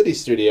Lake City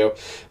studio,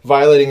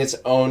 violating its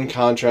own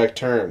contract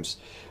terms.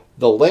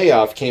 The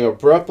layoff came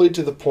abruptly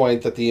to the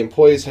point that the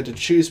employees had to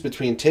choose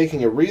between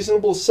taking a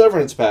reasonable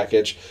severance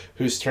package,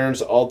 whose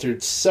terms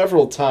altered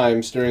several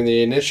times during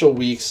the initial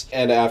weeks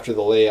and after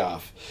the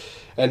layoff,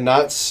 and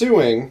not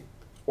suing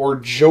or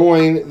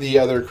join the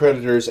other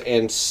creditors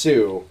and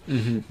sue,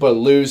 but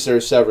lose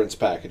their severance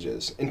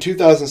packages. In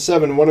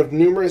 2007, one of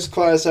numerous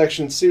class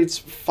action suits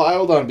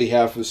filed on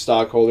behalf of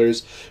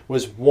stockholders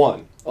was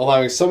won,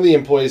 allowing some of the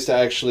employees to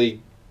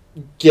actually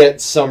get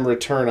some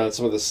return on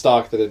some of the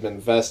stock that had been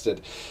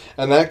vested.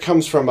 And that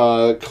comes from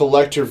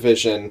Collector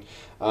Vision,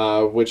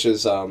 which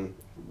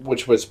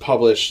was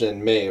published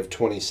in May of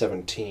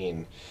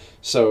 2017.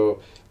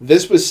 So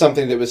this was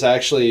something that was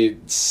actually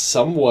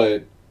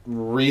somewhat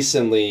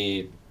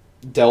recently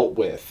dealt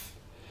with.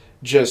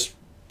 Just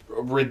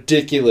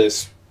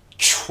ridiculous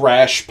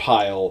trash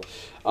pile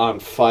on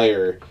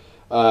fire.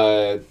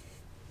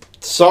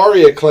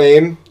 Sorry,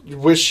 Acclaim.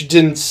 Wish you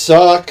didn't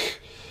suck.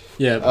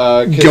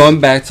 Yeah, going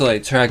back to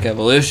like Turok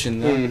Evolution,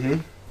 though,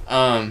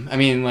 I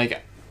mean,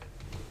 like,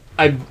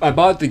 I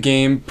bought the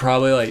game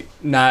probably like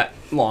not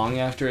long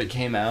after it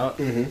came out,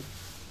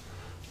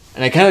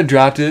 And I kind of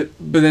dropped it,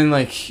 but then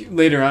like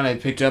later on I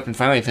picked it up and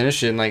finally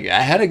finished it, and like I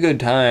had a good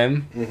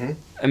time. Mm-hmm.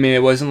 I mean,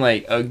 it wasn't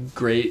like a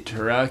great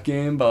Turok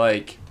game, but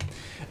like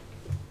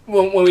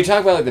when we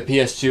talk about like the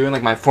PS2 and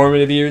like my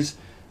formative years,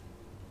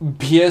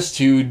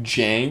 PS2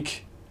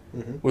 jank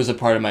was a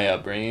part of my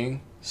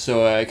upbringing,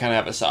 so I kind of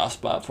have a soft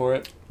spot for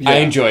it. Yeah. I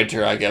enjoyed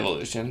Turok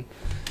Evolution,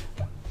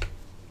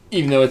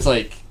 even though it's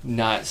like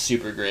not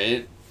super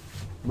great.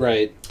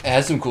 Right. It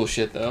has some cool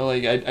shit though.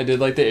 Like I did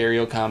like the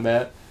aerial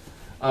combat.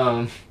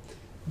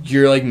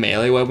 Your like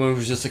melee weapon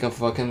was just like a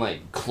fucking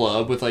like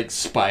club with like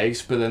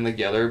spikes, but then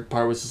the other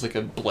part was just like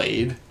a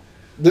blade.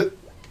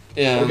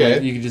 Yeah, okay.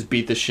 Like, you could just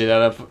beat the shit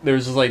out of. There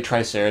was this like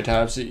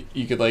Triceratops that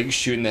you could like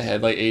shoot in the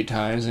head like 8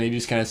 times, and you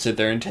just kind of sit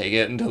there and take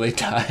it until they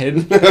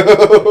died.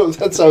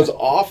 That sounds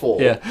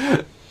awful.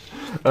 Yeah.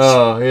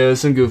 Oh yeah,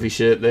 there's some goofy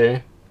shit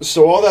there.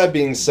 So all that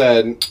being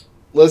said,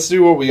 let's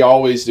do what we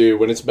always do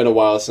when it's been a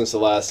while since the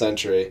last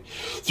century.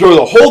 Throw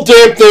the whole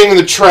damn thing in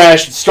the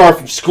trash and start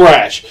from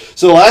scratch.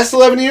 So the last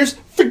 11 years,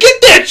 forget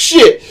that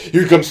shit!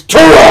 Here comes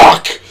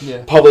Turok!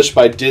 Yeah. Published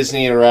by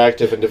Disney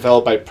Interactive and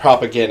developed by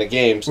Propaganda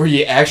Games. Where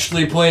you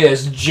actually play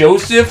as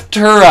Joseph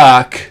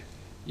Turok.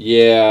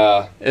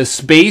 Yeah. A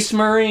space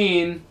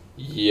marine.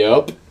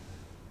 Yep.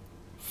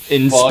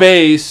 In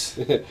space.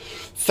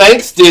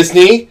 Thanks,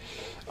 Disney!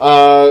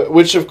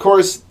 Which, of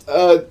course,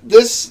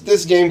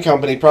 this game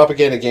company,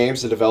 Propaganda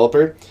Games, the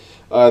developer,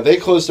 they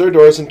closed their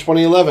doors in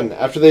 2011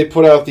 after they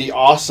put out the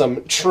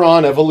awesome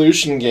Tron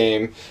Evolution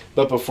game,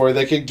 but before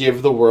they could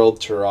give the world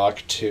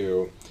Turok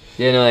 2.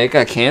 Yeah, no, it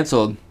got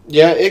canceled.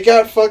 Yeah, it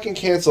got fucking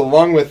canceled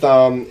along with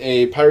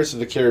a Pirates of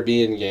the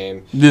Caribbean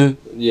game.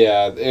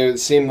 Yeah, it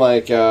seemed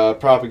like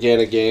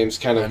Propaganda Games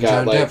kind of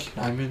got like...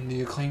 I'm in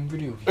the acclaimed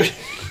video.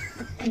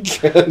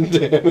 God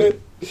damn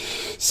it.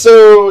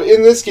 So,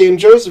 in this game,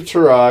 Joseph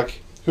Turok,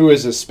 who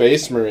is a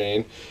space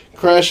marine,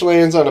 crash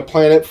lands on a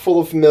planet full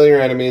of familiar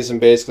enemies and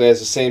basically has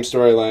the same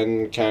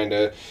storyline,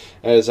 kinda,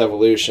 as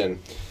Evolution.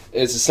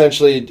 It's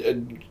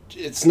essentially...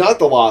 It's not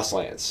the Lost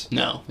Lands.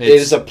 No. It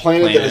is a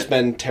planet that has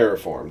been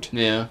terraformed.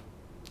 Yeah.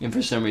 And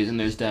for some reason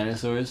there's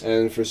dinosaurs. I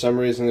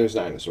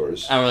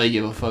don't really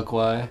give a fuck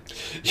why.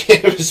 Yeah,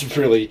 it was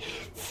really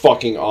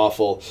fucking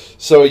awful.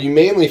 So you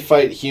mainly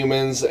fight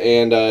humans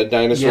and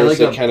dinosaurs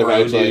that kind of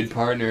act like...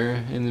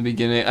 partner in the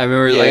beginning. I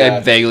remember, I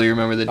vaguely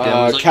remember the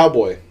demo. Like,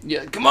 Cowboy.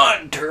 Yeah, come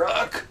on,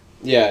 Turok.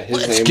 Yeah,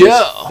 his name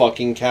was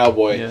fucking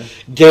Cowboy. Yeah.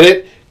 Get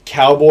it?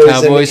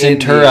 Cowboys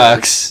and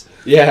Turoks.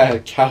 Yeah,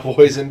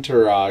 Cowboys and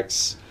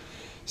Turoks.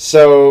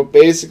 So,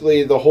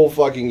 basically, the whole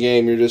fucking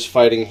game, you're just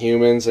fighting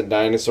humans and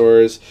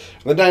dinosaurs.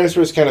 And the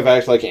dinosaurs kind of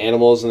act like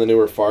animals in the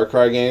newer Far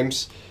Cry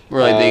games.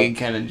 Where like, they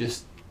kind of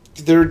just...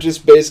 They're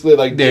just basically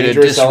like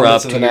dangerous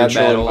elements of the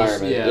natural battles.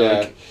 environment. Yeah.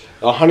 Like,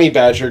 a honey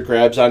badger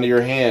grabs onto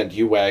your hand.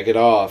 You wag it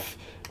off.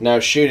 Now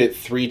shoot it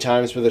 3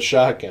 times with a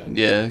shotgun.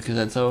 Yeah, because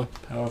that's how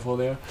powerful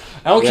they are.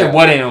 I don't care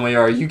what animal you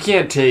are. You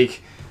can't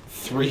take...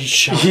 3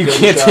 shotgun You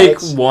can't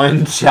shots. take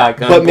 1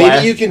 shotgun But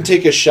blast. maybe you can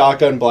take a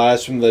shotgun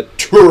blast from the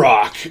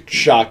Turok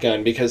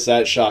shotgun, because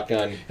that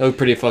shotgun... It looked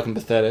pretty fucking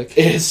pathetic.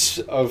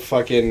 Is a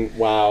fucking...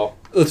 Wow.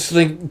 Let's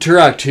think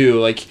Turok 2.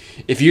 Like,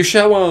 if you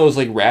shot one of those,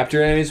 like,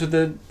 raptor enemies with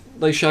the...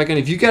 like shotgun,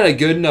 if you got a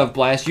good enough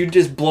blast, you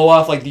just blow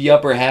off like the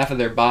upper half of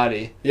their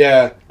body.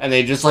 Yeah. And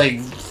they just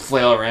like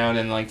flail around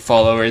and like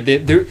fall over.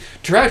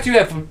 Turok 2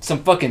 have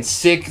some fucking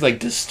sick, like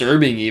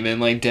disturbing even,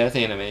 like death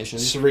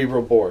animations.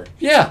 Cerebral bore.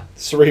 Yeah.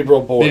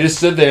 Cerebral bore. They just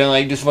stood there and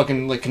like just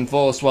fucking like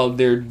convulsed while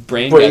their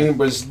brain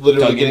was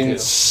literally getting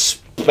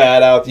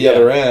spat out the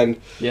other end.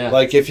 Yeah.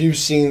 Like if you've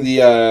seen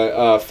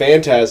the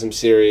Phantasm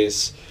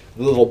series,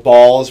 the little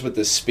balls with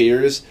the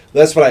spears,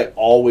 that's what I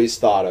always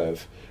thought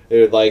of. It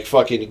would, like,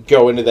 fucking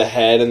go into the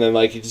head, and then,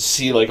 like, you just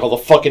see, like, all the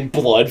fucking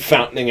blood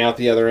fountaining out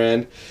the other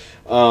end.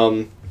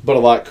 But a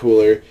lot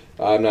cooler.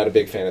 I'm not a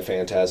big fan of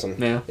Phantasm.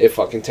 Yeah. It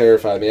fucking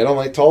terrified me. I don't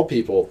like tall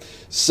people.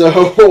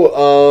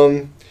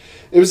 So,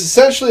 it was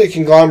essentially a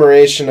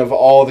conglomeration of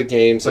all the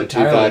games in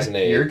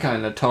 2008. You're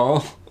kind of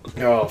tall.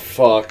 Oh,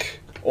 fuck.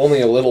 Only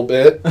a little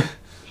bit.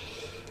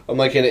 I'm,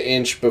 like, an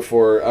inch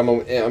before... I'm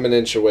an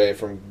inch away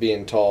from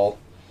being tall.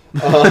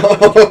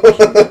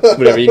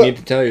 Whatever you need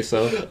to tell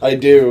yourself. I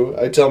do.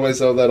 I tell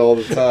myself that all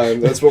the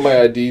time. That's what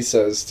my ID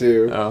says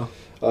too.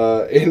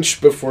 Oh. Inch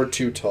before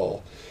too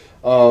tall.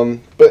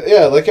 But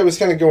yeah, like I was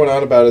kind of going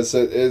on about, it's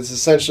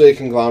essentially a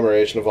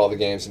conglomeration of all the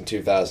games in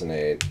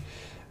 2008.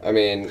 I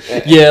mean,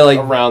 yeah, like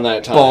around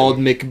that time. Bald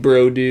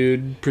McBro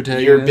dude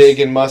protagonist. You're big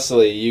and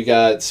muscly. You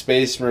got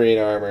Space Marine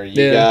armor.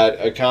 You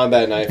got a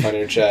combat knife on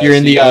your chest. You're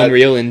in the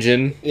Unreal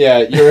Engine. Yeah,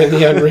 you're in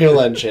the Unreal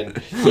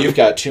Engine. You've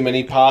got too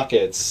many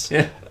pockets.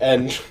 Yeah.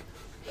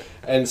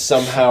 And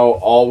somehow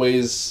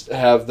always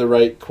have the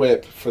right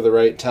quip for the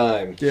right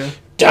time. Yeah.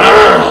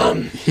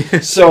 Damn!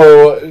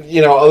 So,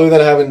 other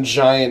than having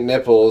giant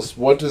nipples,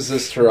 what does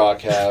this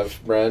Turok have,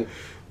 Brent?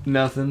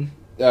 Nothing.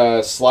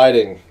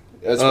 Sliding.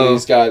 That's what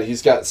he's got.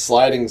 He's got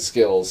sliding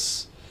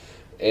skills.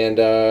 And,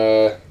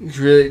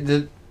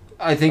 really,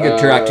 I think of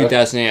Turok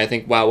 2008, I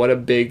think, wow, what a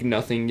big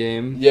nothing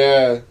game.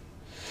 Yeah.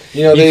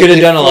 You could have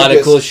done a lot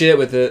of cool shit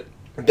with it.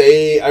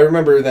 I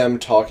remember them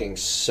talking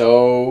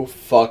so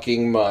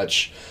fucking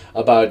much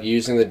about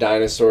using the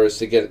dinosaurs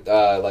to get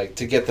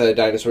the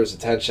dinosaurs'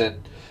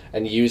 attention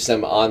and use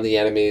them on the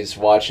enemies,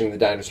 watching the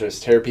dinosaurs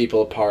tear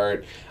people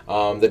apart.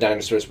 The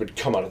dinosaurs would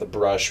come out of the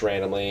brush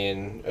randomly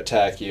and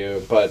attack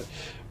you, but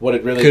what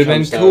it really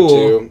comes down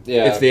to,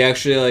 if they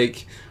actually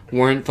like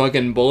weren't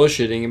fucking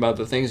bullshitting about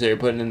the things they were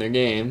putting in their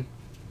game.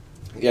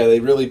 Yeah, they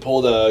really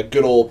pulled a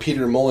good old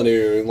Peter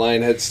Molyneux,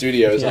 Lionhead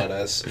Studios on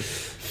us.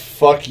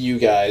 Fuck you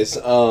guys.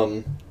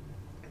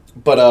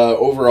 But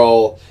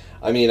overall,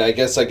 I mean, I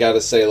guess I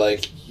gotta say,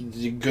 like,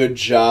 good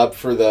job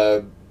for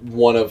the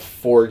one of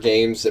 4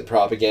 games that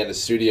Propaganda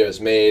Studios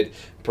made.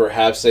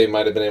 Perhaps they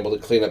might have been able to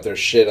clean up their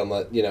shit,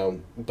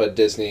 but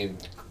Disney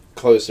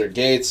closed their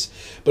gates.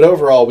 But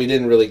overall, we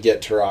didn't really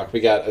get Turok. We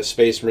got a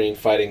Space Marine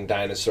fighting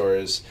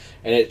dinosaurs,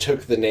 and it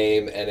took the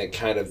name and it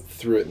kind of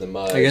threw it in the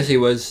mud. I guess he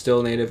was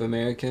still Native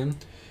American.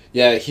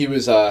 Yeah, he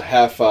was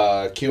half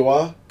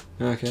Kiowa.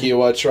 Okay.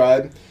 Kiowa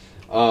tribe.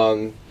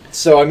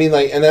 So, I mean,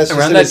 like, and that's just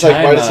Around it. that It's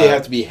like, why time, does he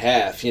have to be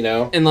half, you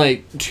know? In,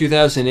 like,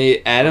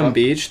 2008, Adam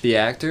Beach, the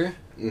actor,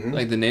 Mm-hmm.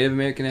 like, the Native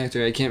American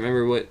actor, I can't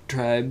remember what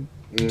tribe,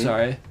 Mm-hmm.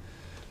 sorry,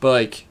 but,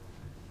 like,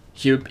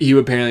 he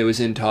apparently was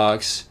in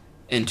talks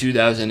in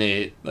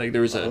 2008. Like,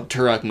 there was a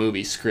Turok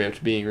movie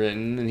script being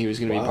written, and he was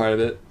going to be part of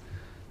it.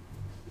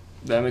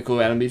 That'd be cool.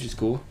 Adam Beach is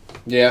cool.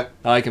 Yeah.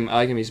 I like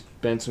him. He's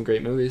been in some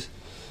great movies.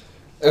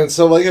 And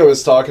so, like I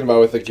was talking about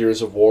with the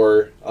Gears of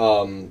War,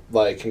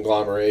 like,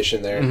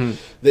 conglomeration there,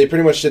 they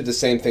pretty much did the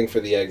same thing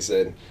for the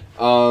Exit.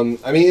 I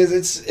mean,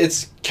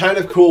 it's kind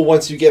of cool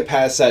once you get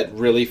past that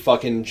really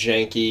fucking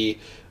janky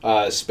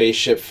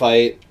spaceship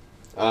fight,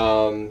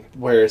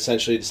 where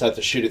essentially you just have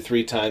to shoot it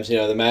 3 times. You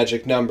know, the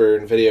magic number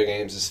in video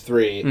games is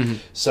 3. Mm-hmm.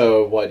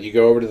 So, you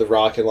go over to the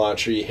rocket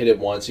launcher, you hit it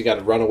once, you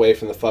gotta run away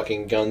from the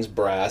fucking gun's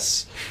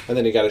brass, and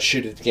then you gotta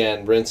shoot it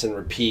again, rinse and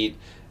repeat,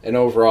 and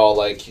overall,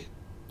 like,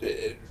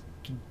 it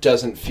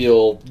doesn't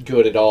feel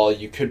good at all.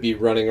 You could be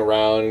running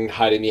around,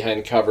 hiding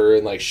behind cover,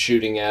 and, like,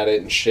 shooting at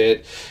it and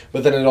shit,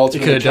 but then it ultimately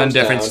You could have done comes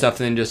different down. stuff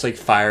than just, like,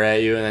 fire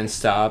at you and then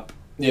stop.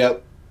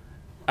 Yep.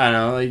 I don't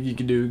know, like, you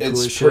could do cool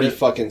It's shit. pretty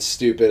fucking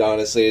stupid,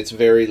 honestly. It's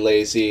very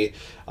lazy.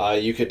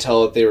 You could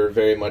tell that they were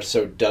very much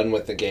so done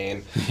with the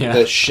game. Yeah.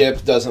 The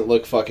ship doesn't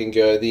look fucking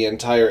good. The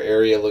entire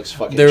area looks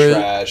fucking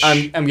trash.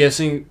 I'm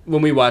guessing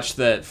when we watched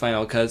that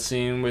final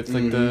cutscene with,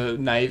 like, the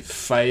knife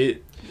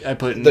fight, I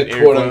put in the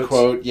air quote quotes.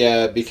 unquote,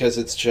 yeah, because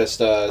it's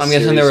just I'm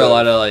guessing there were a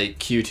lot of, like,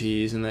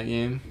 QTs in that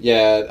game.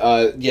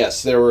 Yeah,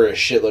 yes, there were a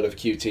shitload of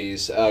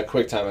QTs,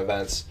 QuickTime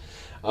events.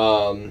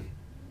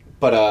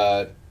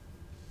 But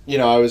you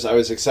know, I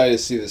was excited to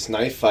see this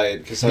knife fight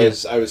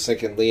because I was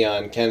thinking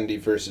Leon Kennedy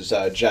versus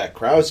Jack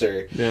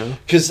Krauser. Yeah.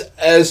 Because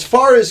as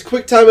far as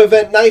QuickTime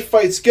event knife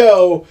fights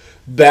go,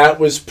 that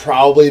was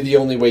probably the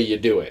only way you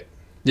do it.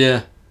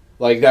 Yeah.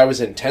 Like, that was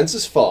intense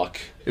as fuck.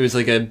 It was,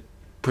 like, a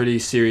pretty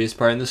serious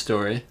part in the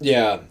story.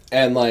 Yeah,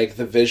 and, like,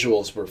 the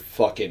visuals were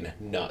fucking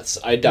nuts.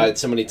 I died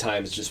so many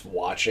times just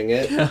watching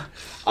it. Yeah.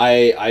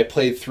 I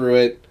played through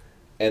it,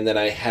 and then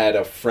I had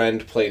a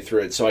friend play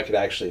through it so I could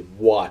actually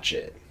watch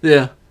it.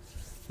 Yeah.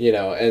 You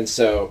know, and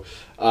so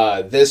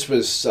this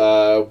was,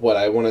 what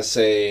I want to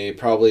say,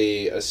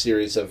 probably a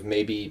series of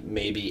maybe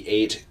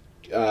 8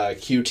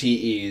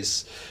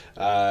 QTEs,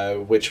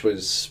 which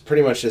was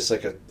pretty much just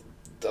like a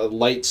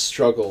light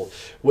struggle,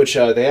 which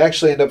they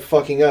actually end up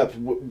fucking up.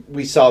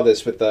 We saw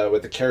this with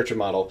the character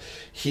model.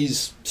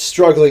 He's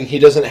struggling. He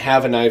doesn't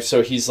have a knife,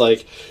 so he's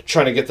like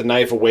trying to get the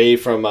knife away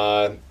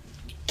from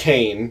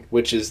Kane,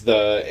 which is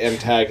the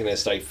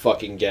antagonist, I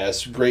fucking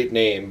guess. Great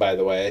name, by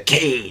the way.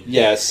 Kane.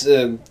 Yes,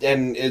 and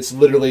it's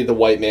literally the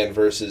white man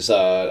versus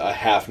a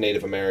half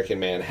Native American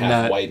man,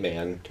 half white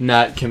man.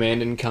 Not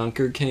Command and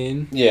Conquer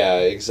Kane. Yeah,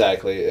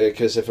 exactly.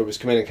 Because if it was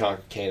Command and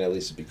Conquer Kane, at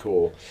least it'd be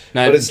cool.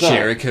 But it's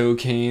Jericho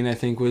Kane, I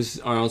think,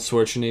 was Arnold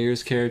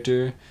Schwarzenegger's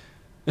character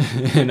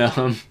in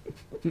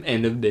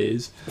End of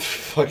Days.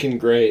 Fucking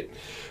great.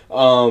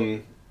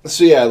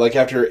 So yeah, like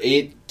after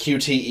 8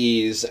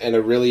 QTEs and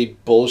a really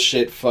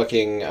bullshit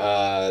fucking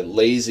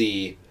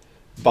lazy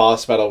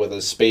boss battle with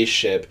a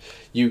spaceship,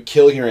 you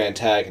kill your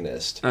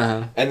antagonist.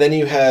 Uh-huh. And then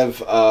you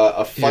have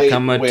a fight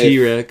with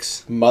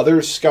T-Rex.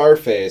 Mother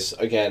Scarface.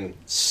 Again,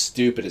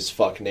 stupid as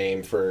fuck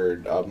name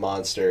for a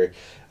monster.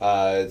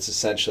 It's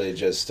essentially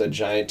just a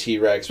giant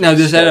T-Rex. Now,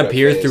 does that Scarface.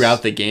 appear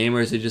throughout the game,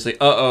 or is it just like,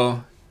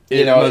 uh-oh,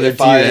 You know, Mother if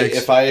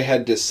T-Rex? I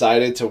had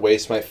decided to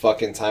waste my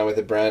fucking time with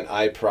it, Brent,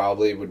 I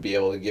probably would be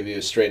able to give you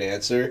a straight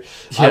answer.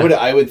 Yeah.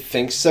 I would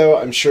think so.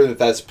 I'm sure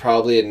that's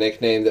probably a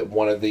nickname that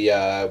one of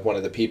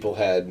the people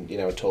had, you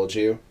know, told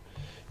you.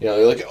 You know,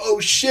 they're like, oh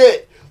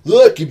shit,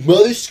 look,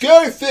 Mother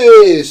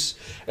Scarface!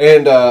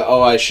 And,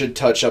 I should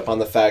touch up on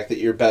the fact that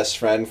your best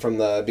friend from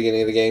the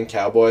beginning of the game,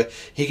 Cowboy,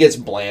 he gets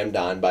blamed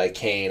on by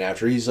Kane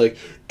after he's like,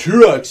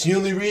 Turok's the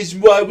only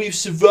reason why we've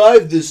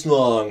survived this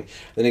long.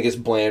 Then he gets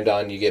blamed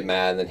on, you get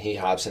mad, and then he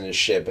hops in his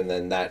ship, and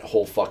then that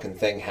whole fucking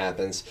thing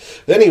happens.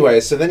 But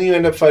anyway, so then you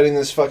end up fighting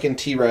this fucking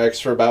T-Rex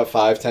for about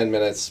 5-10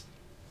 minutes.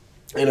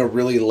 in a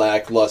really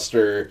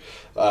lackluster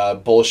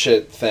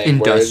bullshit thing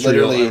Industrial where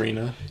it literally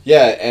arena.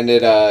 yeah, and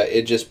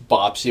it just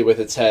bops you with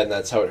its head, and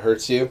that's how it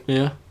hurts you.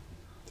 Yeah.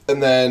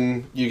 And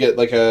then you get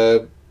like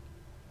I'd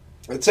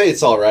say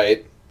it's all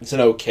right. It's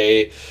an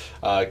okay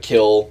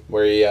kill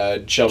where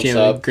he jumps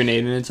up. A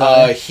grenade in its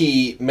eye.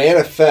 He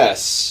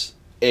manifests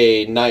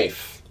a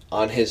knife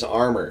on his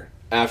armor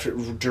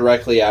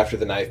directly after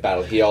the knife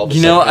battle. He all of a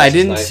sudden has I his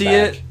didn't knife see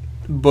back. it,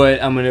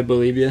 but I'm gonna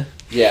believe you.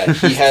 Yeah,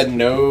 he had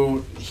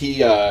no.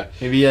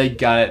 Maybe I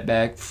got it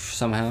back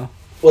somehow.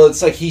 Well,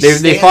 it's like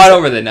they fought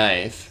over the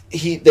knife.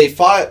 They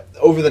fought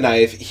over the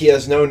knife. He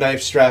has no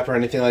knife strap or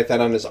anything like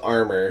that on his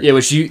armor. Yeah,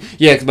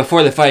 cause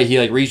before the fight, he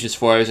like reaches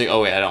for it. I was like,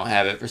 oh wait, I don't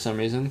have it for some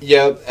reason.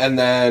 Yep, and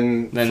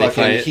then they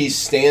fight. he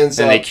stands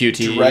then up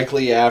QTE.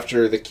 directly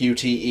after the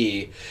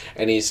QTE,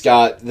 and he's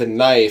got the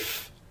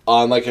knife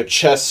on like a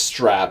chest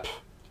strap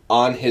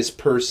on his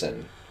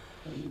person.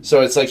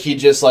 So it's like he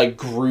just like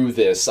grew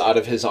this out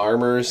of his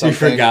armor or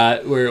something. You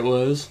forgot where it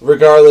was.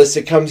 Regardless,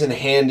 it comes in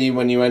handy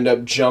when you end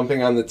up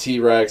jumping on the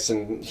T-Rex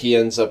and he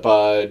ends up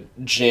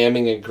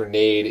jamming a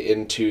grenade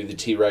into the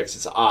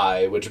T-Rex's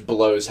eye, which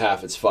blows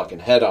half its fucking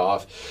head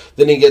off.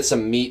 Then he gets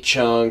some meat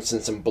chunks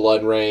and some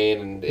blood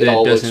rain, and it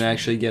all doesn't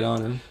actually get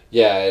on him.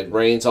 Yeah, it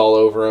rains all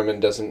over him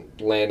and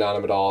doesn't land on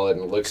him at all,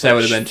 and it looks like that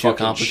would have been too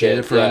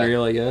complicated for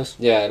Unreal, I guess.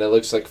 Yeah, and it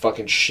looks like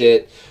fucking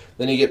shit.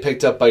 Then you get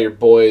picked up by your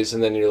boys,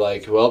 and then you're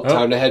like, well,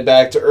 time to head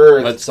back to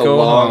Earth. Let's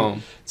go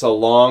home. It's a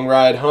long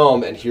ride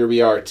home, and here we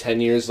are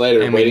 10 years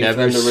later, and waiting for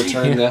them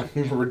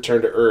to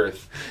return to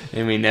Earth.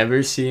 And we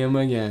never see him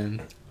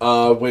again.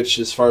 Which,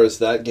 as far as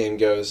that game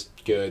goes,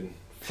 good.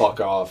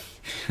 Fuck off.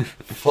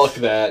 Fuck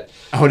that.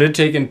 I would have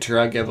taken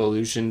Turok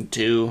Evolution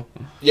 2.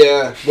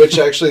 Yeah, which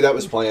actually, that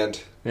was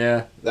planned.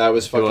 Yeah. That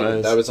was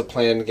a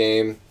planned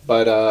game,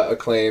 but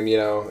Acclaim,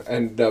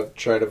 ended up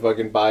trying to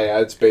fucking buy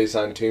ad space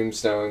on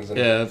tombstones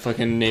and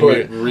fucking name put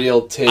it.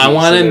 real titties. I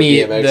want to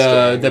meet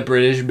BMX the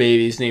British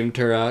babies named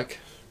Turok.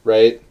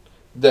 Right?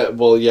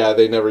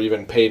 They never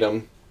even paid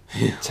him.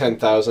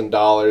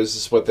 $10,000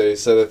 is what they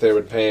said that they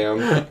would pay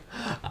him.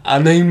 I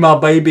named my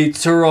baby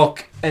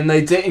Turok, and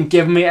they didn't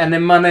give me any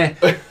money.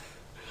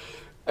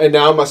 And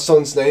now my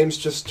son's name's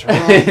just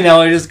Turok.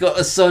 Now I just got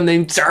a son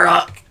named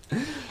Turok.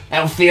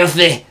 How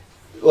filthy.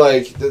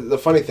 Like, the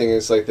funny thing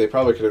is, like, they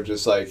probably could have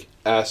just, like,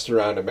 asked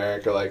around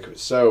America, like,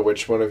 so,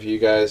 which one of you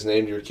guys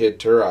named your kid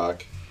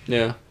Turok?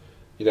 Yeah.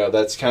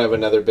 That's kind of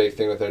another big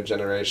thing with our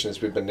generation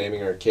is we've been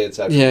naming our kids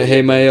after... Yeah,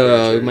 hey,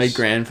 my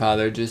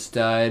grandfather just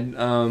died.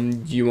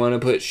 You want to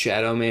put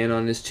Shadow Man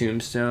on his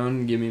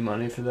tombstone? Give me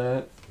money for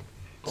that.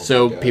 Oh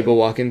so people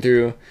walking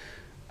through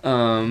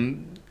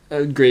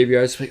a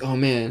graveyard, it's like, oh,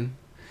 man,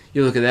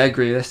 you look at that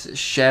grave, that's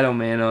Shadow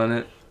Man on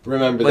it.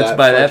 Remember Let's that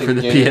buy that for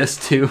the game.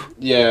 PS2.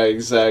 Yeah,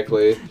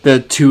 exactly. The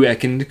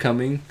 2nd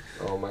coming.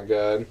 Oh my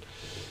god.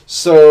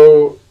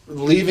 So,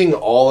 leaving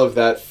all of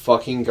that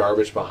fucking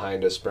garbage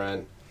behind us,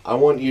 Brent, I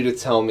want you to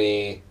tell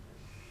me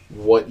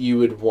what you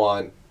would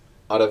want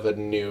out of a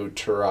new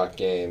Turok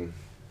game.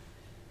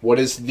 What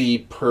is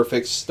the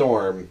perfect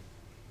storm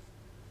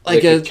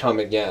that could come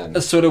again?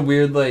 A sort of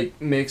weird, like,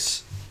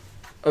 mix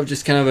of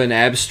just kind of an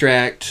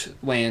abstract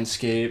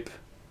landscape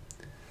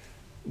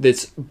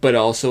but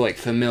also like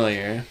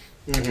familiar.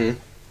 Mm-hmm.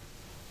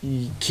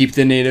 You keep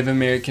the Native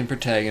American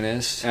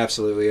protagonist.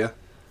 Absolutely, yeah.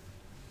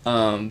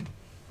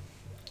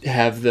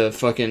 Have the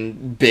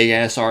fucking big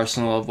ass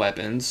arsenal of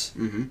weapons.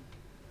 Mm-hmm.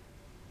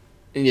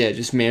 And yeah,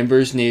 just man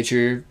versus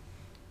nature,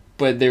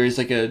 but there is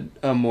like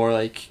a more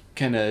like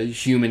kind of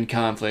human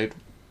conflict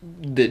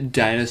that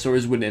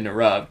dinosaurs would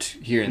interrupt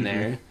here and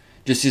there.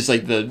 Just as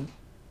like the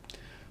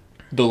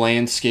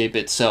landscape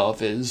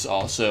itself is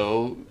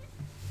also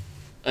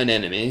an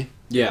enemy.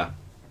 Yeah.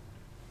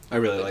 I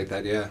really like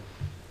that, yeah.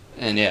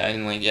 And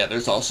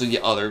there's also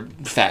the other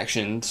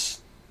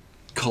factions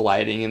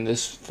colliding in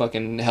this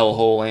fucking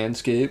hellhole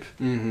landscape.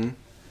 Mm-hmm.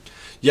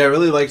 Yeah, I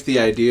really liked the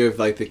idea of,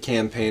 like, the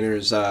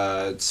campaigners,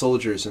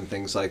 soldiers and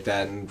things like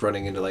that, and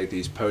running into, like,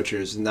 these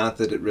poachers. Not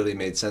that it really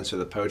made sense for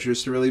the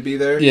poachers to really be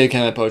there. Yeah,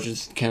 kind of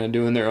poachers kind of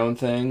doing their own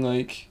thing,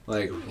 like,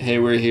 hey,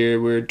 we're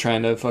here, we're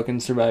trying to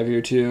fucking survive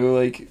here too,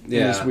 like,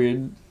 yeah. This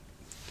weird...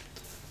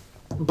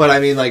 But, I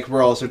mean, like,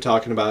 we're also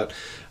talking about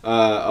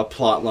a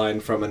plot line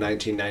from a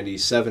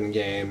 1997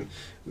 game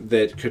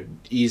that could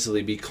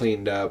easily be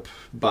cleaned up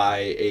by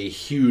a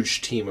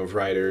huge team of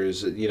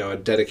writers, a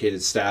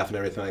dedicated staff and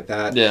everything like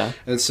that. Yeah.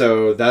 And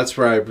so that's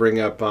where I bring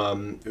up,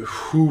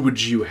 who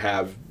would you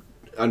have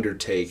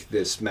undertake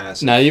this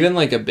massive... Not even,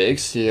 like, a big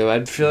studio.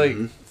 I'd feel like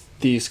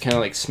these kind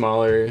of, like,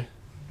 smaller,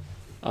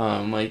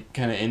 like,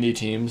 kind of indie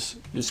teams,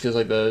 just because,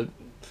 like, the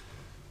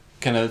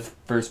kind of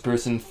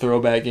first-person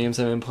throwback games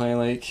I've been playing,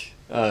 like...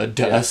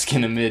 Dusk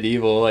and a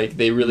Medieval, like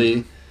they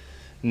really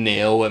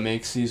nail what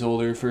makes these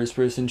older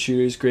first-person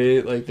shooters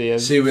great. Like they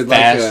have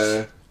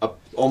fast, like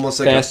almost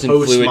like a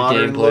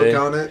postmodern look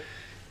on it.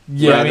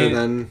 Yeah,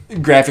 than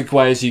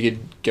graphic-wise, you could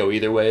go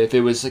either way. If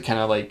it was kind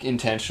of like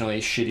intentionally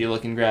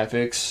shitty-looking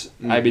graphics,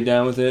 I'd be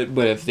down with it.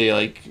 But if they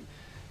like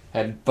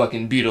had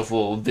fucking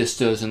beautiful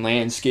vistas and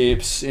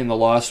landscapes in the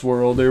Lost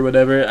World or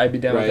whatever, I'd be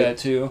down with that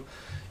too.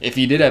 If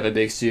you did have a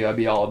big studio, I'd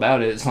be all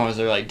about it, as long as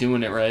they're like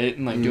doing it right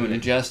and like doing it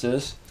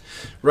justice.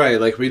 Right,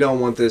 like we don't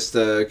want this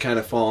to kind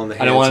of fall in the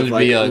hands of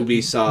like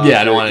Ubisoft.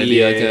 Yeah, I don't want it to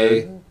be like EA.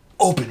 a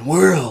open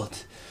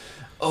world.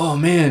 Oh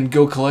man,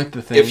 go collect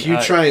the thing. If you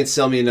try and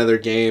sell me another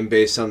game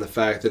based on the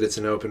fact that it's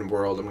an open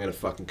world, I'm gonna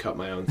fucking cut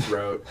my own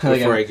throat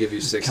before I give you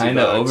 $60. Kind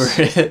of over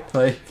it,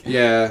 like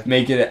yeah,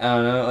 make it. I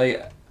don't know,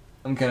 like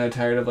I'm kind of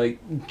tired of like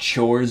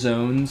chore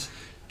zones.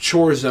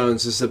 Chore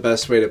zones is the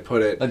best way to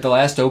put it. Like the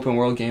last open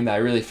world game that I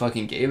really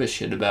fucking gave a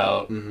shit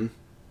about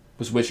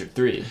was Witcher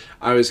 3.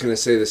 I was gonna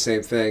say the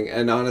same thing,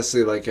 and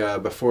honestly, like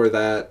before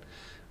that,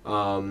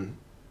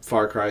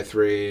 Far Cry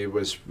 3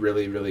 was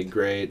really, really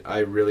great. I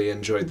really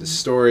enjoyed the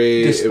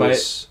story.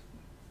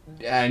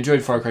 I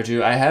enjoyed Far Cry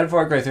 2. I had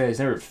Far Cry 3. I just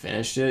never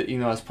finished it.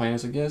 Even though I was playing, I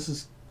was like, yeah, this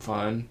is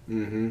fun.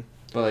 Mm-hmm.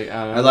 But like,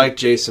 I don't know. I liked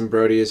Jason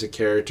Brody as a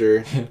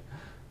character.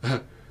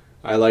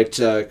 I liked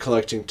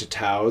collecting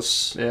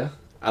Tataus. Yeah.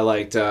 I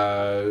liked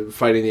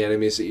fighting the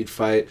enemies that you'd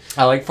fight.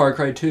 I like Far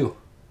Cry 2.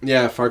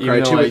 Yeah, Far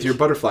Cry 2 with your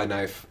butterfly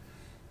knife.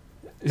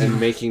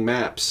 And making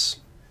maps.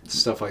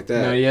 Stuff like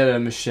that. No, you had a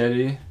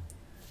machete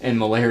and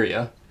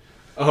malaria.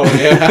 Oh,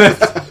 yeah.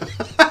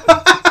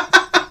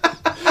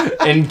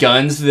 And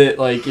guns that,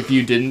 like, if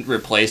you didn't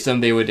replace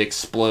them, they would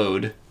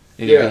explode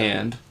in your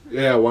hand.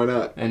 Yeah, why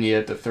not? And you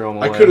had to throw them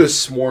away. I could have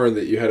sworn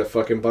that you had a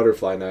fucking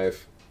butterfly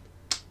knife.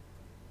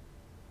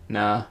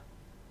 Nah.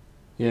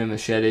 You had a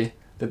machete.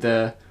 That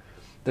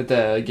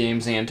the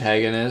game's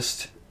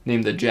antagonist,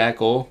 named the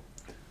Jackal,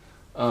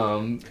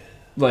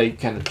 like,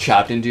 kind of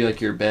chopped into,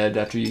 like, your bed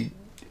after you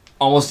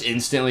almost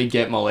instantly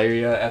get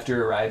malaria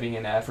after arriving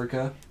in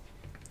Africa.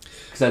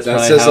 That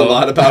says a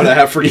lot about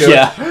Africa.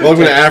 Yeah.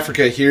 Welcome to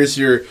Africa. Here's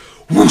your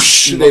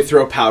whoosh. They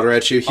throw powder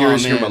at you.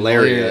 Here's your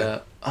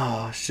malaria.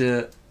 Oh,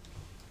 shit.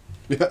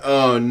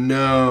 Oh,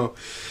 no.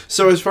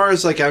 So as far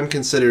as, like, I'm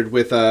considered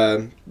with...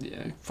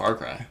 Far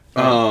Cry.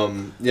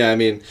 Yeah, I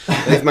mean,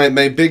 like,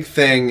 my big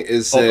thing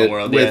is Open that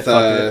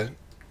world,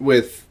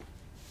 with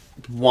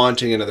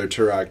wanting another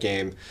Turok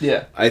game,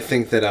 I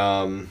think that...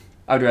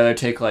 I'd rather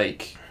take,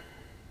 like...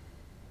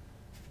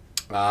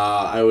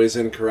 I was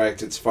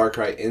incorrect. It's Far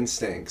Cry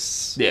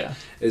Instincts. Yeah.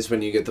 Is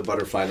when you get the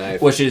butterfly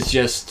knife. Which is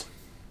just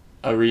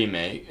a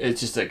remake. It's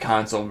just a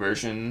console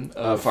version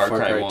of Far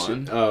Cry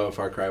 1. Oh,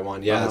 Far Cry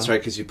 1. Yeah, that's right,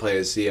 because you play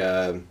as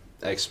the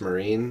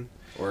ex-Marine.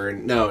 Or,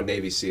 no,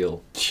 Navy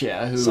SEAL.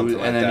 Yeah, something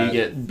like and then that. you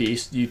get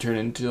Beast, you turn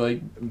into,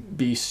 like,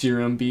 Beast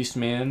Serum, Beast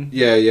Man.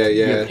 Yeah.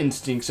 You have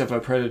instincts of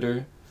a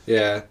predator.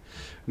 Yeah.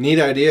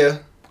 Neat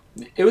idea.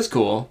 It was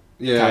cool.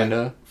 Yeah.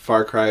 Kinda.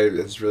 Far Cry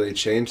has really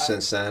changed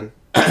since then.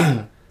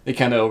 They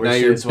kind of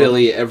overstayed. Now you're as well.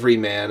 Billy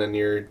Everyman, and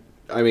you're...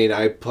 I mean,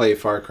 I play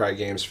Far Cry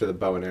games for the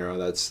bow and arrow.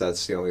 That's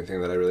the only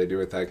thing that I really do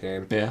with that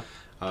game. Yeah.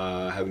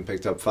 Haven't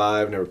picked up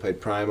 5, never played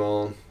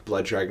Primal.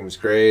 Blood Dragon was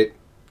great.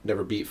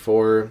 Never beat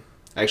 4.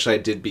 Actually, I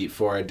did beat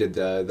 4. I did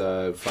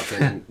the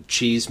fucking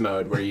cheese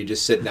mode where you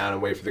just sit down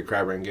and wait for the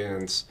crab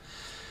rangoons.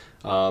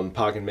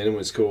 Pokken Minimum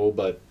was cool,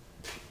 but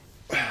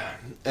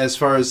as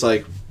far as,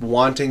 like,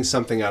 wanting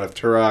something out of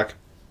Turok,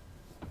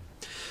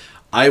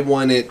 I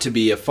want it to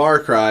be a Far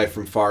Cry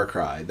from Far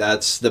Cry.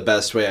 That's the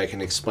best way I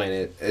can explain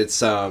it.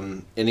 It's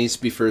it needs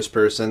to be first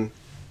person.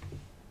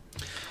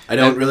 I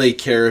don't really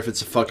care if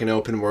it's a fucking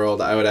open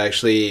world. I would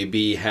actually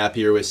be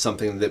happier with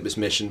something that was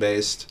mission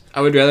based.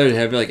 I would rather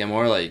have like a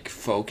more like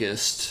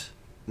focused.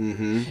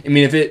 Mm-hmm. I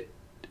mean,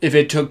 if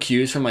it took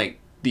cues from like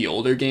the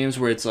older games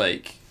where it's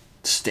like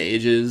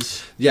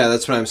stages. Yeah,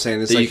 that's what I'm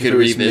saying. It's like if it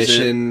was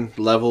mission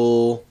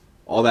level,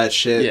 all that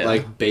shit,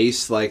 like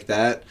based like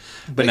that.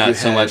 But like not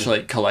so much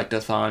like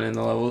collectathon in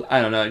the level. I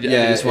don't know.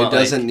 Yeah, it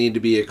doesn't need to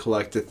be a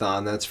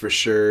collectathon, that's for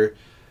sure.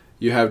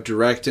 You have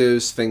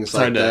directives, things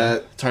like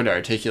that. It's hard to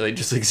articulate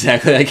just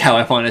exactly like how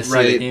I want to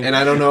see the game. And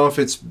I don't know if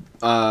it's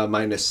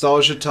my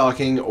nostalgia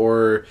talking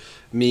or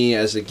me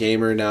as a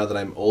gamer now that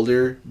I'm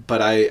older,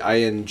 but I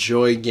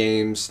enjoy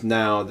games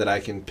now that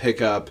I can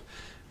pick up,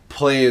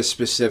 play a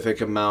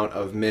specific amount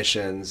of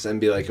missions and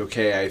be like,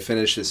 okay, I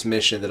finished this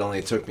mission that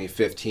only took me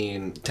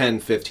 10,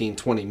 15,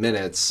 20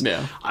 minutes.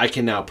 Yeah. I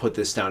can now put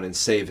this down and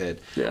save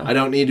it. Yeah. I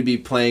don't need to be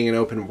playing an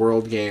open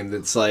world game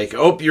that's like,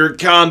 oh, you're in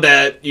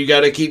combat, you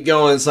gotta keep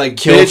going. It's like,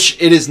 bitch,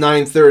 it is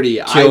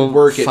 9:30. I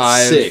work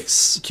at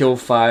 6. Kill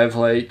 5,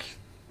 like,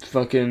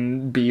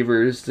 fucking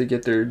beavers to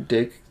get their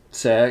dick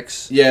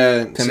sacks.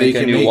 Yeah. To make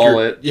a new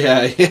wallet.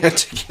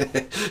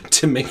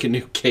 To make a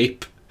new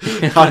cape.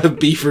 Out of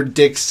beaver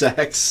dick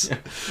sacks.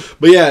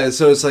 But yeah,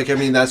 so it's like, I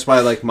mean, that's why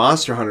I like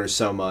Monster Hunter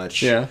so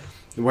much. Yeah.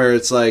 Where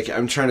it's like,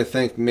 I'm trying to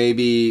think,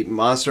 maybe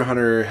Monster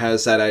Hunter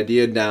has that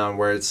idea down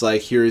where it's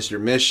like, here's your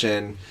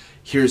mission,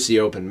 here's the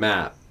open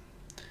map.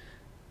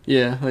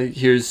 Yeah, like,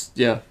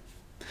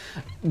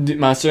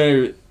 Monster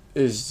Hunter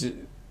is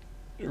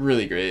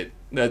really great.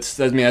 That's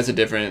a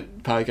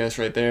different podcast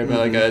right there, but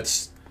like,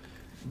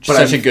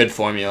 Such a good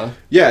formula.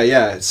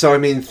 Yeah. So, I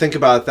mean, think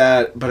about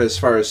that, but as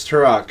far as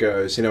Turok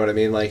goes, you know what I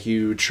mean? Like,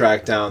 you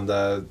track down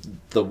the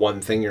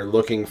one thing you're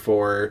looking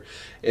for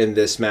in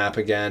this map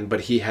again,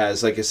 but he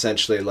has, like,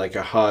 essentially, like,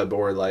 a hub,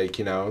 or, like,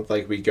 you know,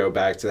 like, we go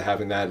back to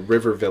having that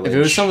river village. If it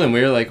was something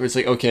weird, like, where it's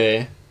like,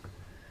 okay,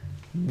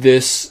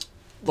 this,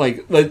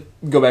 like, let's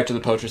go back to the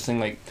poachers thing,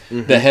 like,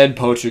 the head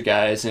poacher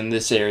guys in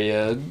this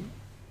area,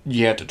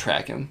 you have to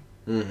track him,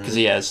 because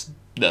he has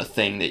the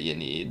thing that you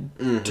need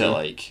to,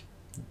 like...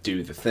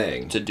 do the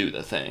thing. To do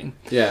the thing.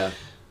 Yeah.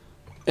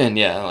 And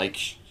yeah,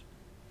 like,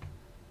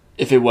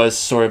 if it was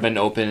sort of an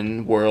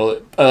open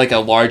world, like a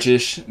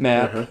largish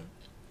map,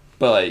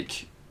 but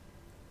like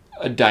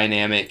a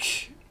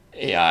dynamic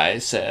AI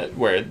set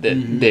where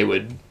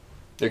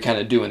they're kind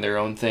of doing their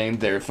own thing.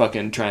 They're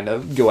fucking trying to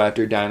go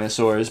after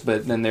dinosaurs,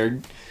 but then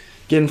they're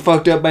getting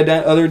fucked up by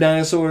other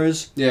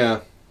dinosaurs.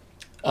 Yeah.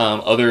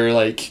 Other,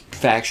 like,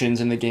 factions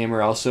in the game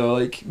are also,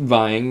 like,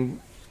 vying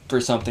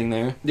for something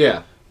there.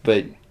 Yeah.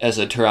 But as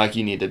a Turok,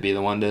 you need to be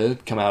the one to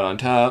come out on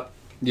top.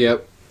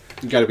 Yep.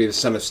 You gotta be the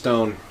son of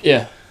stone.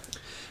 Yeah.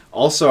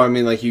 Also, I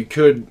mean, like, you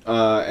could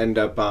end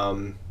up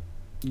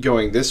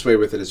going this way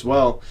with it as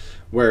well,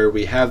 where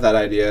we have that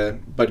idea,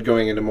 but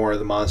going into more of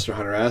the Monster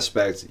Hunter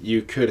aspect,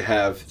 you could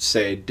have,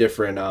 say,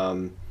 different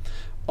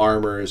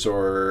armors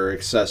or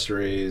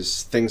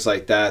accessories, things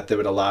like that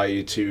would allow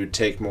you to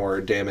take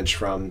more damage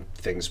from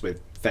things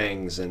with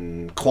fangs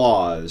and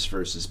claws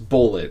versus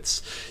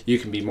bullets. You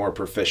can be more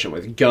proficient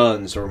with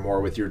guns or more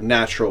with your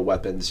natural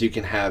weapons. You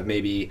can have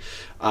maybe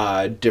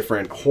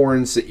different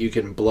horns that you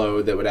can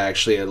blow that would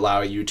actually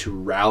allow you to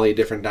rally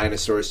different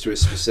dinosaurs to a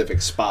specific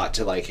spot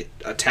to, like,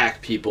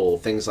 attack people,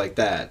 things like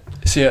that.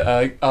 See,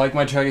 I like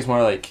my Turok is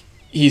more like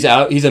he's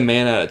a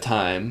man at a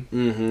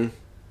time.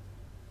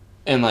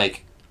 And,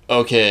 like,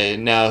 okay,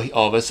 now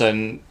all of a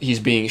sudden he's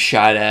being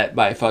shot at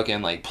by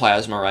fucking, like,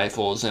 plasma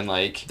rifles and,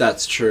 like...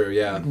 That's true,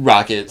 yeah.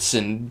 Rockets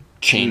and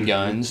chain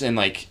guns, and,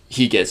 like,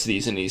 he gets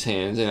these in his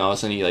hands, and all of a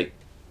sudden he, like,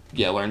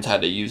 learns how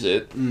to use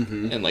it,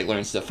 and, like,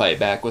 learns to fight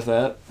back with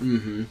that.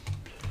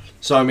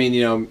 So, I mean,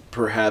 you know,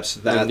 perhaps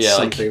that's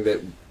something like,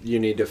 that you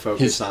need to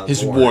focus on.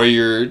 His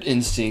warrior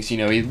instincts, you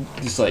know, he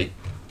just, like,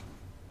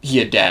 he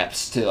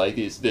adapts to, like,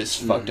 this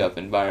fucked up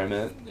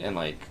environment, and,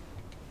 like,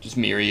 just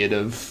myriad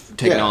of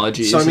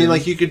technologies. Yeah. So, I mean,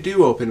 like, you could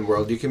do open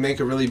world. You can make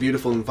a really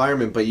beautiful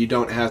environment, but you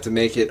don't have to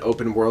make it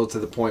open world to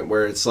the point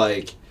where it's,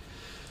 like...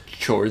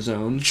 Chore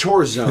zones.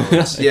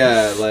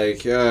 Yeah,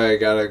 like, I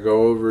gotta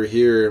go over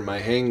here in my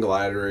hang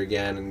glider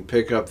again and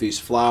pick up these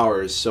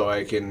flowers so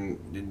I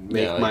can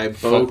make my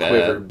bow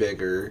quiver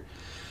bigger.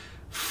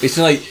 It's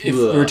like, if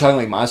we were talking,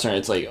 like, Monster Hunter,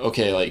 it's like,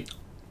 okay, like,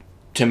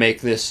 to make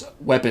this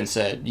weapon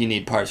set, you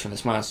need parts from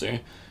this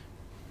monster.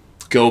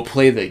 Go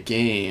play the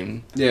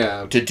game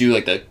to do,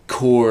 like, the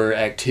core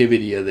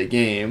activity of the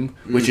game,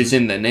 which is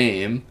in the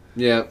name.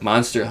 Yeah.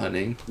 Monster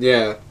hunting.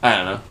 Yeah. I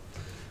don't know.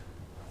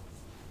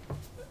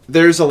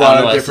 There's a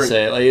lot of different...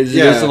 Like,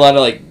 there's a lot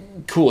of, like,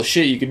 cool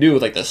shit you can do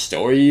with, like, the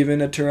story even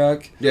of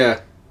Turok. Yeah.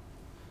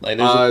 Like,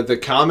 the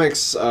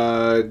comics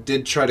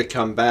did try to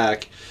come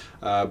back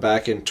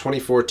in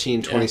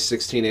 2014,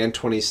 2016, and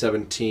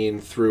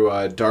 2017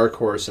 through Dark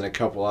Horse and a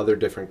couple other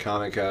different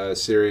comic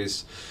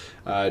series.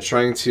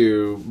 Trying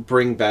to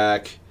bring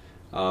back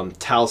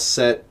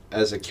Talset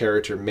as a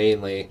character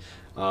mainly,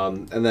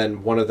 and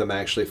then one of them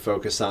actually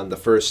focused on the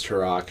first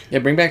Turok. Yeah,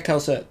 bring back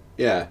Talset.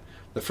 Yeah,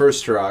 the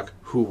first Turok,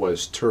 who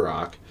was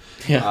Turok.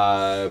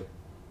 Yeah.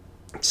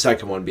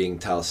 Second one being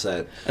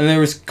Talset. And there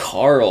was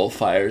Carl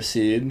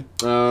Fireseed.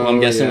 Oh, I'm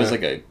guessing it was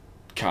like a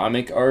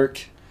comic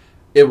arc.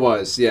 It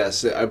was,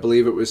 yes. I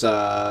believe it was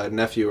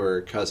nephew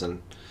or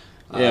cousin.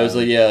 Yeah, it was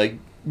like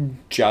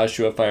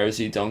Joshua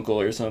Fireseed's uncle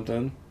or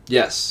something.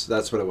 Yes,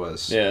 that's what it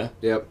was. Yeah.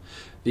 Yep.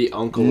 The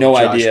uncle No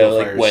of Joshua idea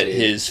like Fireseed. what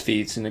his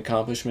feats and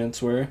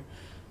accomplishments were.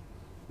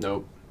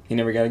 Nope. He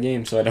never got a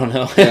game, so I don't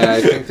know. Yeah,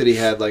 I think that he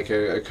had like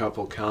a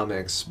couple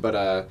comics,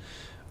 but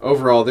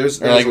overall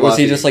there's like a lot was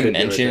he that just you like could do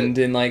with mentioned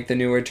it. in like the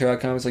newer Turok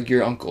comics, like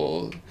your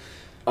uncle?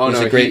 Oh was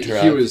no, a great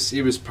Turok.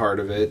 he was part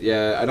of it.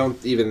 Yeah, I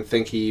don't even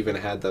think he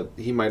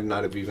might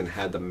not have even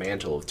had the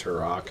mantle of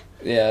Turok.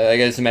 Yeah, I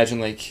guess imagine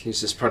like He's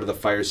just part of the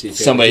Fireseed family.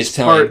 somebody's He's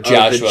telling part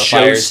Joshua of the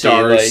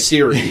Fireseed like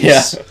series.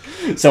 Yeah,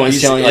 someone's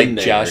He's telling in like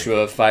there.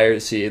 Joshua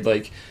Fireseed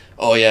like,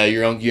 oh yeah,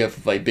 your uncle, you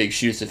have like big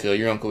shoes to fill.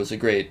 Your uncle was a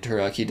great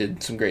Turok. He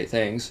did some great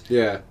things.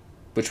 Yeah.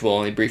 Which we'll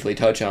only briefly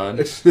touch on.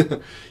 But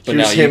now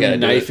here's you him gotta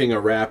do knifing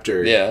a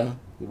raptor. Yeah.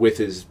 With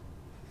his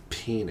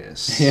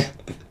penis. Yeah.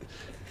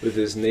 With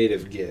his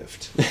native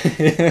gift.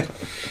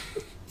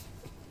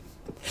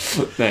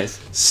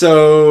 Nice.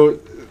 So,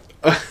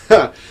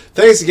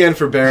 thanks again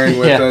for bearing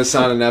with us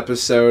on an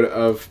episode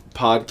of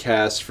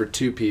Podcast for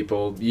Two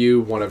People. You,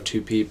 one of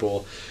two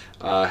people,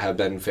 have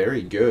been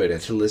very good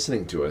at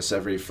listening to us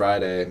every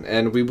Friday.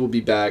 And we will be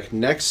back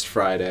next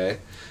Friday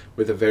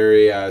with a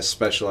very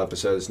special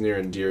episode that's near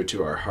and dear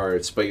to our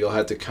hearts. But you'll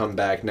have to come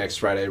back next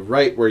Friday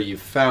right where you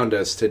found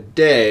us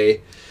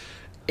today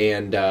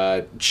and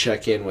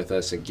check in with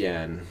us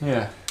again.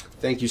 Yeah.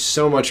 Thank you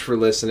so much for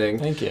listening.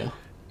 Thank you.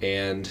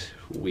 And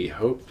we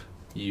hope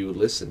you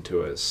listen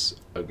to us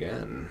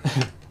again.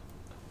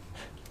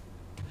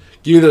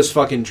 Give me those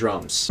fucking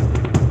drums.